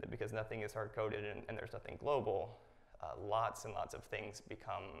that because nothing is hard-coded and there's nothing global, lots and lots of things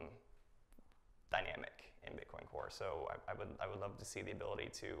become dynamic in Bitcoin Core. So I would love to see the ability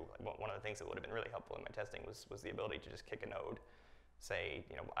to, one of the things that would have been really helpful in my testing was the ability to just kick a node, say,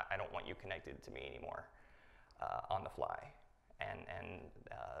 I don't want you connected to me anymore on the fly. and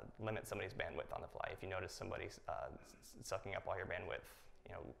limit somebody's bandwidth on the fly. If you notice somebody sucking up all your bandwidth,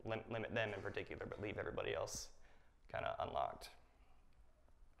 you know, limit them in particular, but leave everybody else kind of unlocked.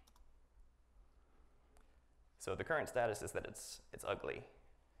 So the current status is that it's ugly,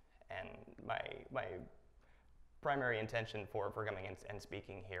 and my primary intention for coming and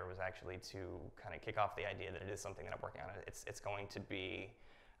speaking here was actually to kind of kick off the idea that it is something that I'm working on. It's going to be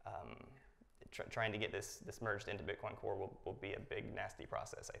trying to get this merged into Bitcoin Core will be a big nasty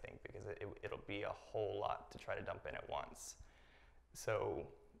process, I think, because it'll be a whole lot to try to dump in at once. So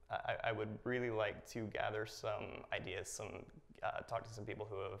I would really like to gather some ideas, talk to some people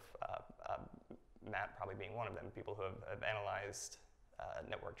who have, Matt probably being one of them, people who have analyzed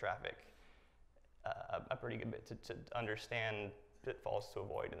network traffic a pretty good bit to understand pitfalls to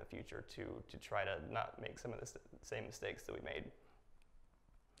avoid in the future, to try to not make some of the same mistakes that we made.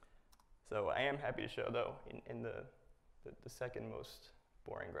 So I am happy to show, though, in the second most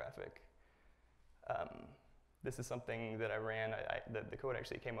boring graphic, this is something that I ran. The code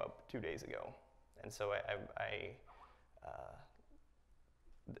actually came up 2 days ago, and so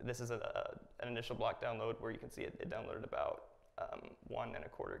this is an initial block download where you can see it downloaded about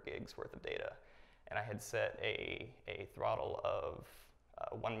 1.25 gigs worth of data, and I had set a throttle of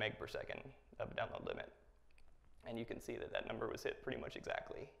 1 meg per second of download limit, and you can see that number was hit pretty much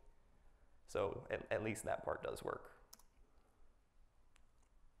exactly. So at least that part does work.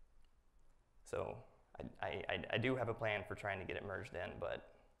 So I do have a plan for trying to get it merged in, but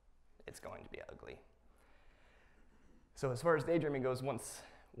it's going to be ugly. So as far as daydreaming goes, once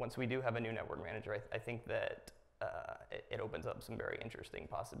we do have a new network manager, I think that it opens up some very interesting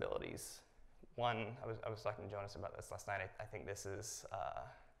possibilities. One, I was talking to Jonas about this last night. I think this is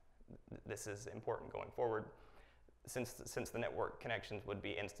important going forward. Since the network connections would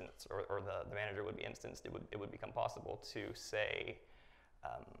be instanced, or the manager would be instanced, it would become possible to say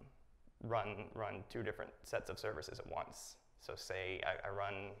run 2 different sets of services at once. So say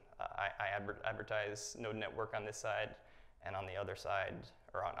I advertise Node Network on this side, and on the other side,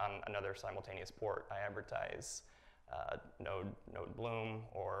 or on another simultaneous port, I advertise Node Bloom,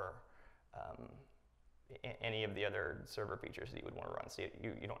 or any of the other server features that you would want to run. So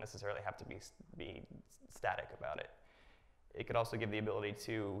you don't necessarily have to be static about it. It could also give the ability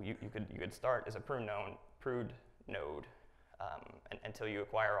to, you could start as a pruned node until you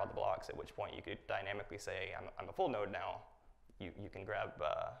acquire all the blocks, at which point you could dynamically say, I'm a full node now. You can grab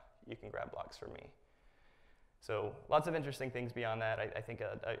blocks from me. So lots of interesting things beyond that. I think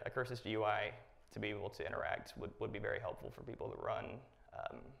a Cursus GUI to be able to interact would be very helpful for people that run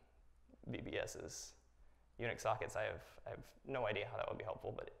VBSs. Unix sockets, I have no idea how that would be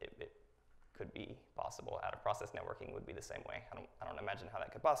helpful, but it could be possible. Out-of-process networking would be the same way. I don't imagine how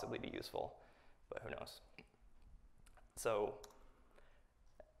that could possibly be useful, but who knows. So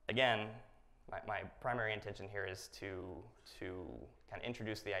again, my primary intention here is to kind of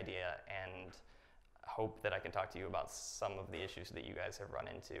introduce the idea and hope that I can talk to you about some of the issues that you guys have run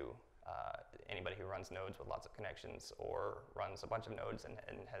into. Anybody who runs nodes with lots of connections or runs a bunch of nodes and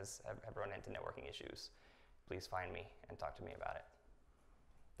have run into networking issues, please find me and talk to me about it.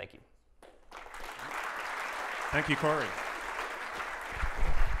 Thank you. Thank you, Corey.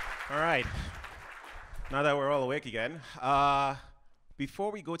 All right. Now that we're all awake again,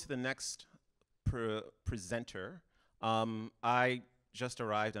 before we go to the next presenter, I just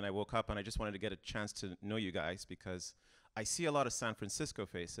arrived and I woke up and I just wanted to get a chance to know you guys, because I see a lot of San Francisco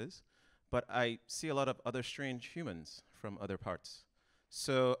faces, but I see a lot of other strange humans from other parts.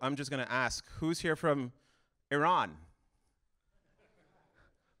 So I'm just going to ask, who's here from Iran?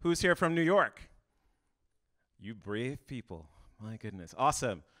 Who's here from New York? You brave people. My goodness.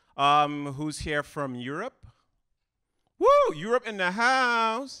 Awesome. Who's here from Europe? Woo! Europe in the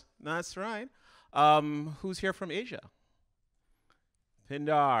house. That's right. Who's here from Asia?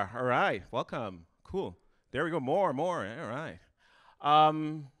 Pindar. All right. Welcome. Cool. There we go. More. All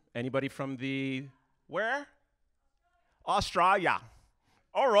right. Anybody from the where? Australia.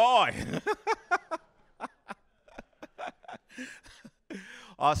 All right.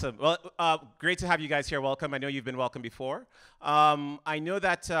 Awesome. Well, great to have you guys here. Welcome. I know you've been welcome before. I know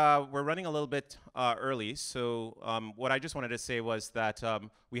that we're running a little bit early, so what I just wanted to say was that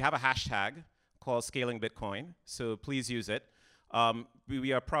we have a hashtag called Scaling Bitcoin, so please use it.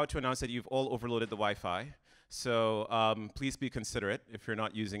 We are proud to announce that you've all overloaded the Wi-Fi, so please be considerate. If you're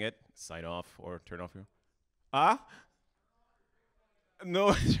not using it, sign off or turn off your...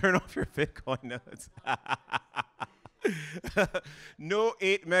 No, turn off your Bitcoin notes. No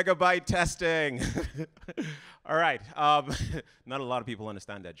 8 megabyte testing. All right. Not a lot of people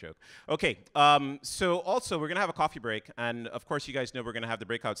understand that joke. Okay. So also, we're going to have a coffee break. And of course, you guys know we're going to have the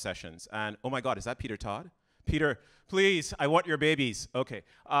breakout sessions. And oh my God, is that Peter Todd? Peter, please, I want your babies. Okay.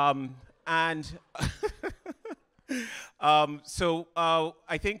 So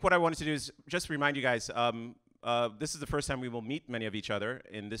I think what I wanted to do is just remind you guys, this is the first time we will meet many of each other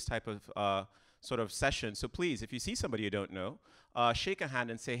in this type of sort of session. So please, if you see somebody you don't know, shake a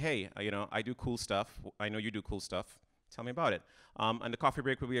hand and say, hey, I do cool stuff. I know you do cool stuff. Tell me about it. And the coffee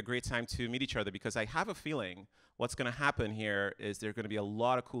break will be a great time to meet each other, because I have a feeling what's going to happen here is there's going to be a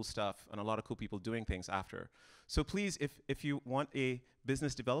lot of cool stuff and a lot of cool people doing things after. So please, if you want a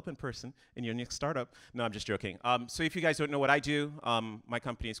business development person in your next startup, no, I'm just joking. So if you guys don't know what I do, my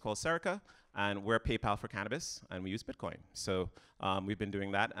company is called Serica, and we're PayPal for cannabis, and we use Bitcoin. So we've been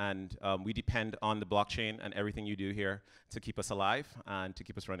doing that, and we depend on the blockchain and everything you do here to keep us alive and to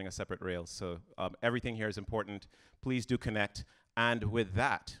keep us running a separate rails. So everything here is important. Please do connect. And with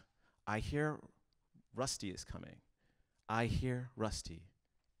that, I hear Rusty is coming. I hear Rusty.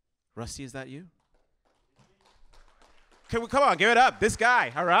 Rusty, is that you? Come on, give it up. This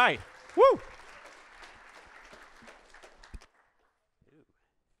guy. All right. Woo! Ooh,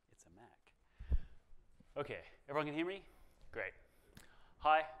 it's a Mac. Okay, everyone can hear me? Great.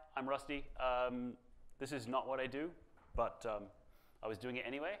 Hi, I'm Rusty. This is not what I do, but I was doing it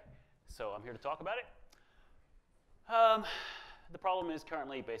anyway, so I'm here to talk about it. The problem is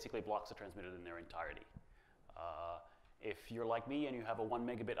currently basically blocks are transmitted in their entirety. If you're like me and you have a 1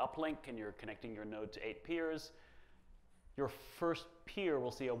 megabit uplink and you're connecting your node to 8 peers, your first peer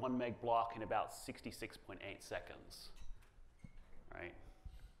will see a 1 meg block in about 66.8 seconds, right?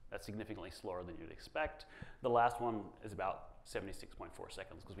 That's significantly slower than you'd expect. The last one is about 76.4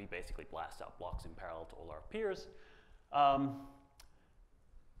 seconds, because we basically blast out blocks in parallel to all our peers.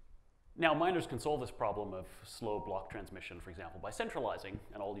 Now, miners can solve this problem of slow block transmission, for example, by centralizing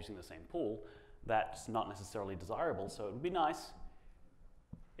and all using the same pool. That's not necessarily desirable, so it would be nice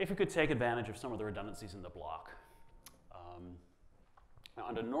if you could take advantage of some of the redundancies in the block. Now,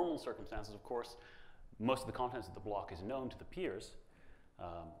 under normal circumstances, of course, most of the contents of the block is known to the peers.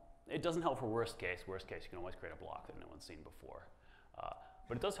 It doesn't help for worst case. Worst case, you can always create a block that no one's seen before.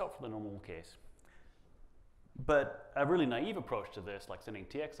 But it does help for the normal case. But a really naive approach to this, like sending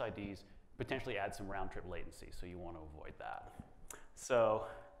TX IDs, potentially adds some round-trip latency, so you want to avoid that. So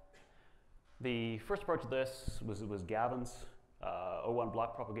the first approach to this was Gavin's O1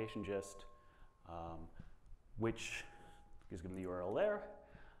 block propagation gist, which is given the URL there.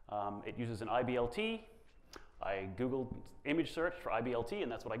 It uses an IBLT. I Googled image search for IBLT, and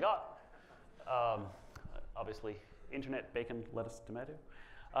that's what I got. Obviously, internet, bacon, lettuce, tomato.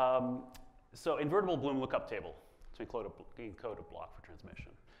 So invertible Bloom lookup table to encode a block for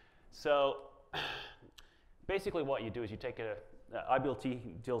transmission. So basically what you do is you take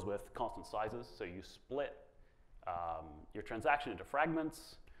IBLT deals with constant sizes, so you split your transaction into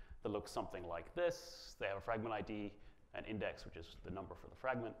fragments that look something like this. They have a fragment ID, an index, which is the number for the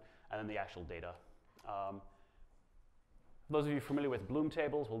fragment, and then the actual data. Those of you familiar with Bloom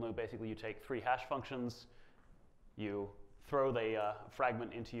tables will know basically you take 3 hash functions, you throw the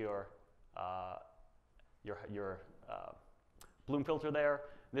fragment into your Bloom filter there.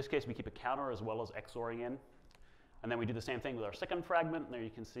 In this case, we keep a counter as well as XORing in. And then we do the same thing with our second fragment. And there you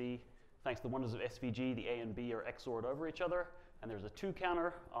can see, thanks to the wonders of SVG, the A and B are XORed over each other. And there's a 2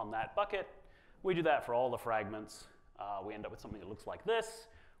 counter on that bucket. We do that for all the fragments. We end up with something that looks like this,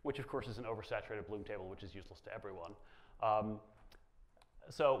 which of course is an oversaturated Bloom table, which is useless to everyone.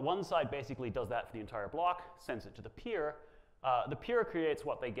 So one side basically does that for the entire block, sends it to the peer. The peer creates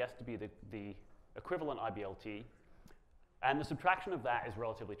what they guess to be the equivalent IBLT, and the subtraction of that is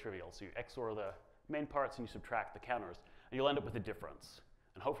relatively trivial. So you XOR the main parts and you subtract the counters, and you'll end up with a difference.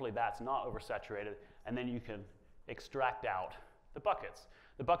 And hopefully that's not oversaturated, and then you can extract out the buckets.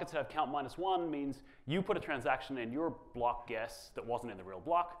 The buckets that have count -1 means you put a transaction in your block guess that wasn't in the real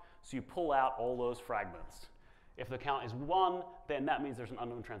block, so you pull out all those fragments. If the count is 1, then that means there's an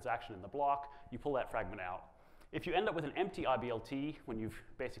unknown transaction in the block. You pull that fragment out. If you end up with an empty IBLT, when you've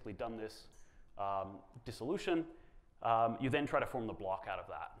basically done this dissolution, you then try to form the block out of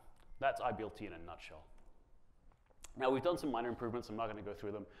that. That's IBLT in a nutshell. Now, we've done some minor improvements. I'm not going to go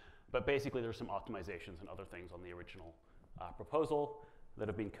through them. But basically, there's some optimizations and other things on the original proposal that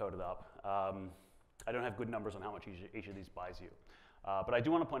have been coded up. I don't have good numbers on how much each of these buys you. But I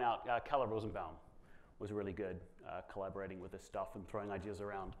do want to point out Kalle Rosenbaum was really good collaborating with this stuff and throwing ideas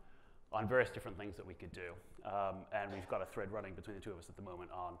around on various different things that we could do. And we've got a thread running between the two of us at the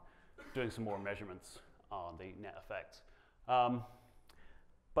moment on doing some more measurements on the net effects.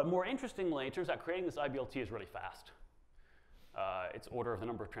 But more interestingly, it turns out creating this IBLT is really fast. It's order of the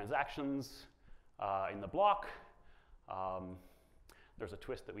number of transactions in the block. There's a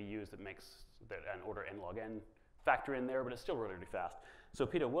twist that we use that makes an order n log n factor in there, but it's still relatively fast. So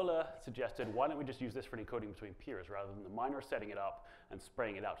Peter Wille suggested, why don't we just use this for encoding between peers rather than the miner setting it up and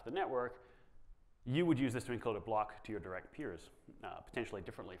spraying it out to the network. You would use this to encode a block to your direct peers, potentially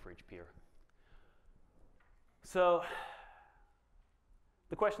differently for each peer. So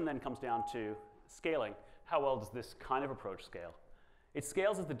the question then comes down to scaling. How well does this kind of approach scale? It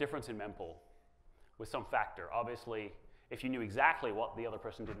scales as the difference in mempool with some factor. Obviously, if you knew exactly what the other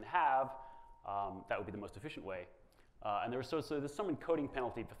person didn't have, that would be the most efficient way. And there's some encoding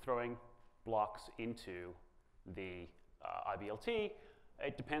penalty for throwing blocks into the IBLT.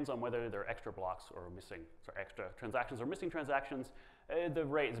 It depends on whether there are extra blocks or extra transactions or missing transactions. The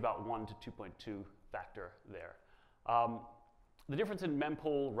rate is about 1 to 2.2 factor there. The difference in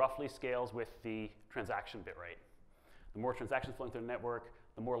mempool roughly scales with the transaction bit rate. The more transactions flowing through the network,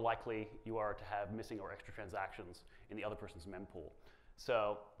 the more likely you are to have missing or extra transactions in the other person's mempool.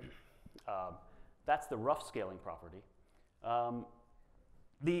 So that's the rough scaling property.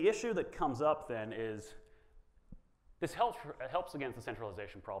 The issue that comes up then is this helps against the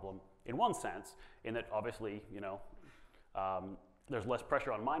centralization problem in one sense, in that obviously, there's less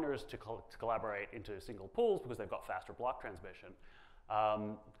pressure on miners to collaborate into single pools because they've got faster block transmission.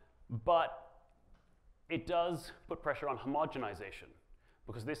 But it does put pressure on homogenization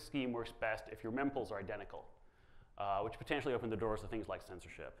because this scheme works best if your mempools are identical, which potentially open the doors to things like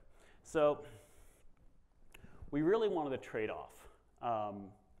censorship. So we really wanted a trade-off.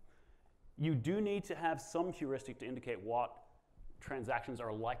 You do need to have some heuristic to indicate what transactions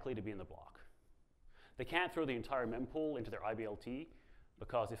are likely to be in the block. They can't throw the entire mempool into their IBLT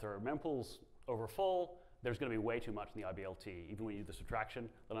because if their mempools over full, there's going to be way too much in the IBLT. Even when you do the subtraction,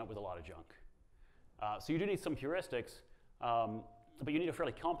 they'll end up with a lot of junk. So you do need some heuristics, but you need a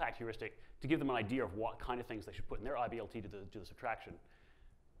fairly compact heuristic to give them an idea of what kind of things they should put in their IBLT to do the subtraction.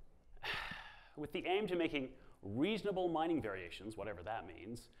 With the aim to making reasonable mining variations, whatever that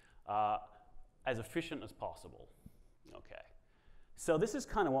means, as efficient as possible. Okay, so this is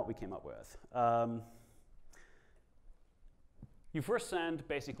kind of what we came up with. You first send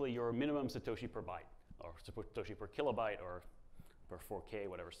basically your minimum Satoshi per byte, or Satoshi per kilobyte, or per 4K,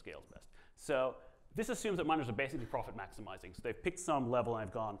 whatever scales best. So this assumes that miners are basically profit maximizing. So they've picked some level and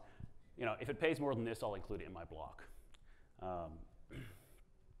have gone, if it pays more than this, I'll include it in my block.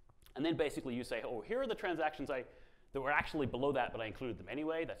 And then basically you say, oh, here are the transactions that were actually below that, but I included them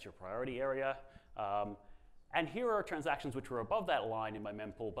anyway. That's your priority area. And here are transactions which were above that line in my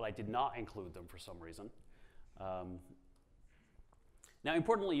mempool, but I did not include them for some reason. Now,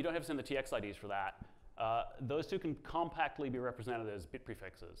 importantly, you don't have to send the TX IDs for that. Those two can compactly be represented as bit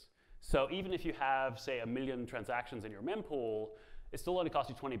prefixes. So even if you have, say, 1 million transactions in your mempool, it still only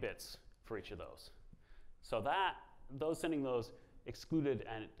costs you 20 bits for each of those. So sending those excluded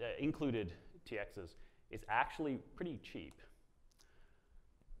and included TXs is actually pretty cheap.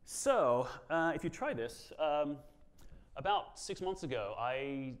 So if you try this, about 6 months ago,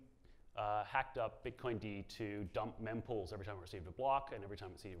 I hacked up Bitcoin to dump mempools every time it received a block and every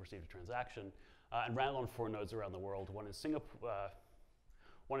time it received a transaction, and ran it on 4 nodes around the world, one in Singapore,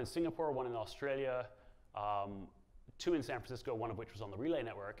 one in Australia, 2 in San Francisco, one of which was on the Relay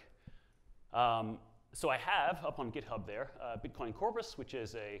network. So I have, up on GitHub there, Bitcoin Corpus, which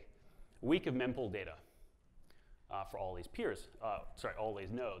is a week of mempool data for all these peers, all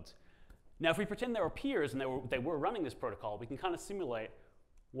these nodes. Now, if we pretend there were peers and they were running this protocol, we can kind of simulate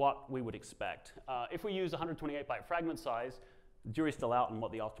what we would expect. If we use 128 byte fragment size, the jury's still out on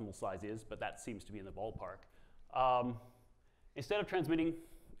what the optimal size is, but that seems to be in the ballpark. Instead of transmitting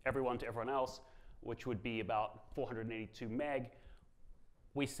everyone to everyone else, which would be about 482 meg,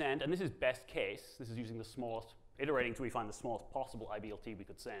 we send, and this is best case, this is using the smallest, iterating until we find the smallest possible IBLT we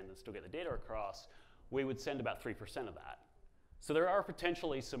could send and still get the data across, we would send about 3% of that. So there are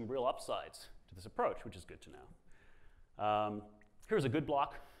potentially some real upsides to this approach, which is good to know. Here's a good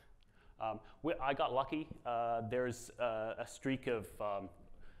block. I got lucky. There's a streak of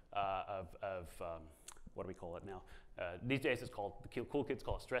what do we call it now? These days it's called, the cool kids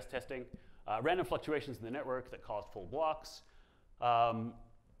call it stress testing. Random fluctuations in the network that caused full blocks.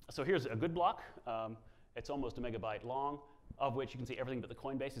 So here's a good block. It's almost a megabyte long, of which you can see everything but the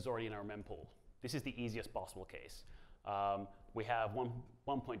Coinbase is already in our mempool. This is the easiest possible case. We have 1.2,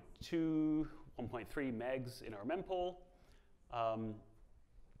 1.3 megs in our mempool.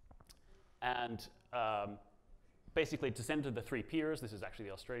 Basically, to send to the 3 peers, this is actually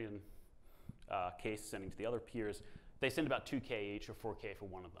the Australian case sending to the other peers, they send about 2K each or 4K for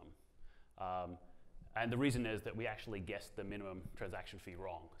one of them. And the reason is that we actually guessed the minimum transaction fee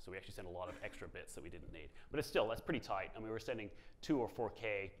wrong. So we actually sent a lot of extra bits that we didn't need. But it's still, that's pretty tight. I mean, we're sending 2 or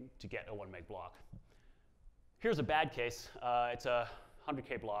 4K to get a 1 meg block. Here's a bad case. It's a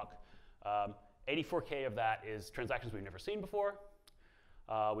 100K block. 84K of that is transactions we've never seen before.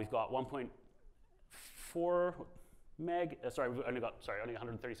 We've got 1.4 meg, we've only got, only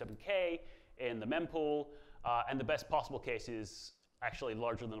 137K in the mempool. And the best possible case is actually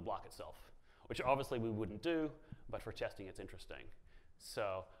larger than the block itself, which obviously we wouldn't do, but for testing it's interesting.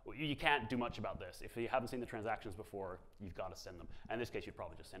 So you can't do much about this. If you haven't seen the transactions before, you've got to send them. And in this case, you'd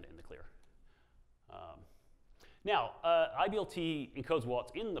probably just send it in the clear. Now, IBLT encodes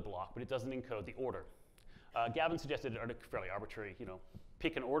what's in the block, but it doesn't encode the order. Gavin suggested a fairly arbitrary,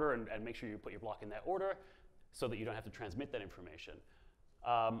 pick an order and make sure you put your block in that order so that you don't have to transmit that information.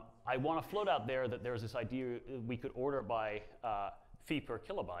 I want to float out there that there's this idea we could order by fee per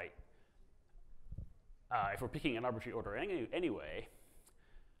kilobyte. If we're picking an arbitrary order anyway,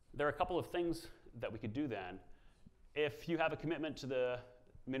 there are a couple of things that we could do then. If you have a commitment to the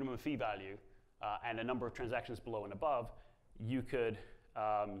minimum fee value and a number of transactions below and above, you could,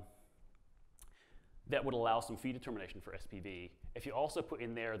 that would allow some fee determination for SPV. If you also put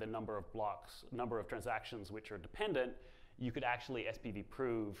in there the number of blocks, number of transactions which are dependent, you could actually SPV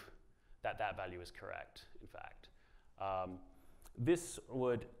prove that that value is correct, in fact. This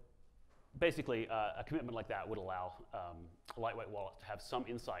would, basically, a commitment like that would allow a lightweight wallet to have some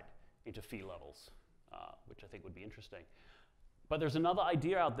insight into fee levels, which I think would be interesting. But there's another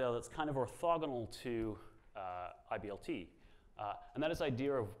idea out there that's kind of orthogonal to IBLT, and that is the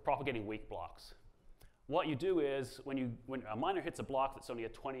idea of propagating weak blocks. What you do is, when a miner hits a block that's only a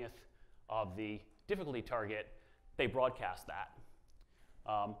 20th of the difficulty target, they broadcast that.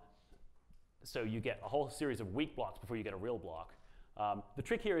 So you get a whole series of weak blocks before you get a real block. The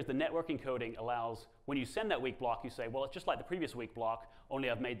trick here is the network encoding allows, when you send that weak block, you say, well, it's just like the previous weak block, only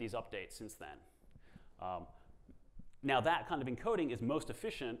I've made these updates since then. Now that kind of encoding is most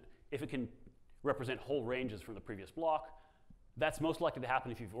efficient if it can represent whole ranges from the previous block. That's most likely to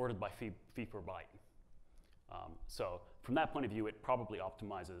happen if you've ordered by fee per byte. So from that point of view, it probably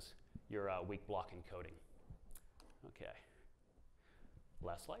optimizes your weak block encoding. Okay.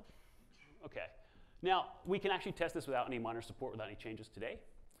 Last slide. Okay. Now, we can actually test this without any miner support, without any changes today.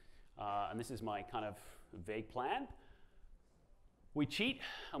 And this is my kind of vague plan. We cheat,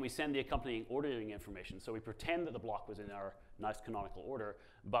 and we send the accompanying ordering information. So we pretend that the block was in our nice canonical order,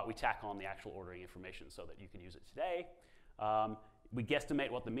 but we tack on the actual ordering information so that you can use it today. We guesstimate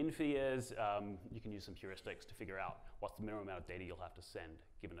what the min fee is. You can use some heuristics to figure out what's the minimum amount of data you'll have to send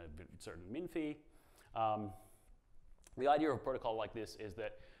given a certain min fee. The idea of a protocol like this is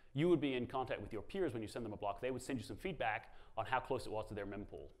that you would be in contact with your peers when you send them a block. They would send you some feedback on how close it was to their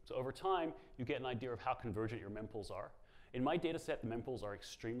mempool. So over time, you get an idea of how convergent your mempools are. In my data set, the mempools are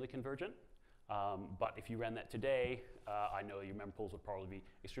extremely convergent. But if you ran that today, I know your mempools would probably be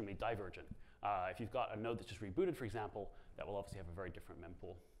extremely divergent. If you've got a node that's just rebooted, for example, that will obviously have a very different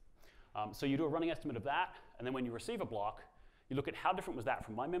mempool. So you do a running estimate of that, and then when you receive a block, you look at how different was that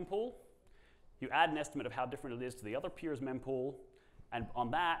from my mempool. You add an estimate of how different it is to the other peer's mempool, and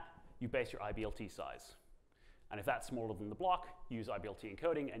on that, you base your IBLT size. And if that's smaller than the block, you use IBLT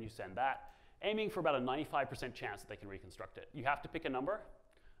encoding, and you send that, aiming for about a 95% chance that they can reconstruct it. You have to pick a number.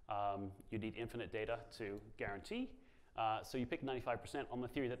 You need infinite data to guarantee. So you pick 95% on the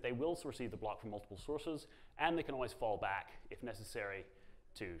theory that they will receive the block from multiple sources, and they can always fall back, if necessary,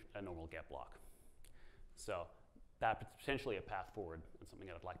 to a normal get block. So that's potentially a path forward, and something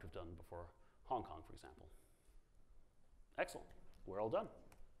that I'd like to have done before Hong Kong, for example. Excellent. We're all done.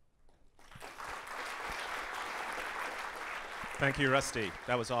 Thank you, Rusty.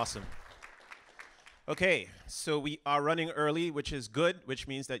 That was awesome. Okay, so we are running early, which is good, which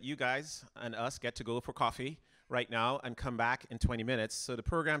means that you guys and us get to go for coffee right now and come back in 20 minutes. So the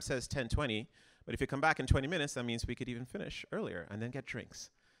program says 10:20, but if you come back in 20 minutes, that means we could even finish earlier and then get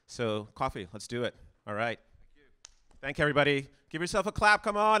drinks. So coffee, let's do it. All right. Thank you. Thank you, everybody. Give yourself a clap.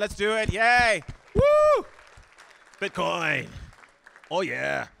 Come on, let's do it. Yay. Woo! Bitcoin. Oh,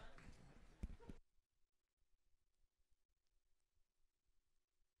 yeah.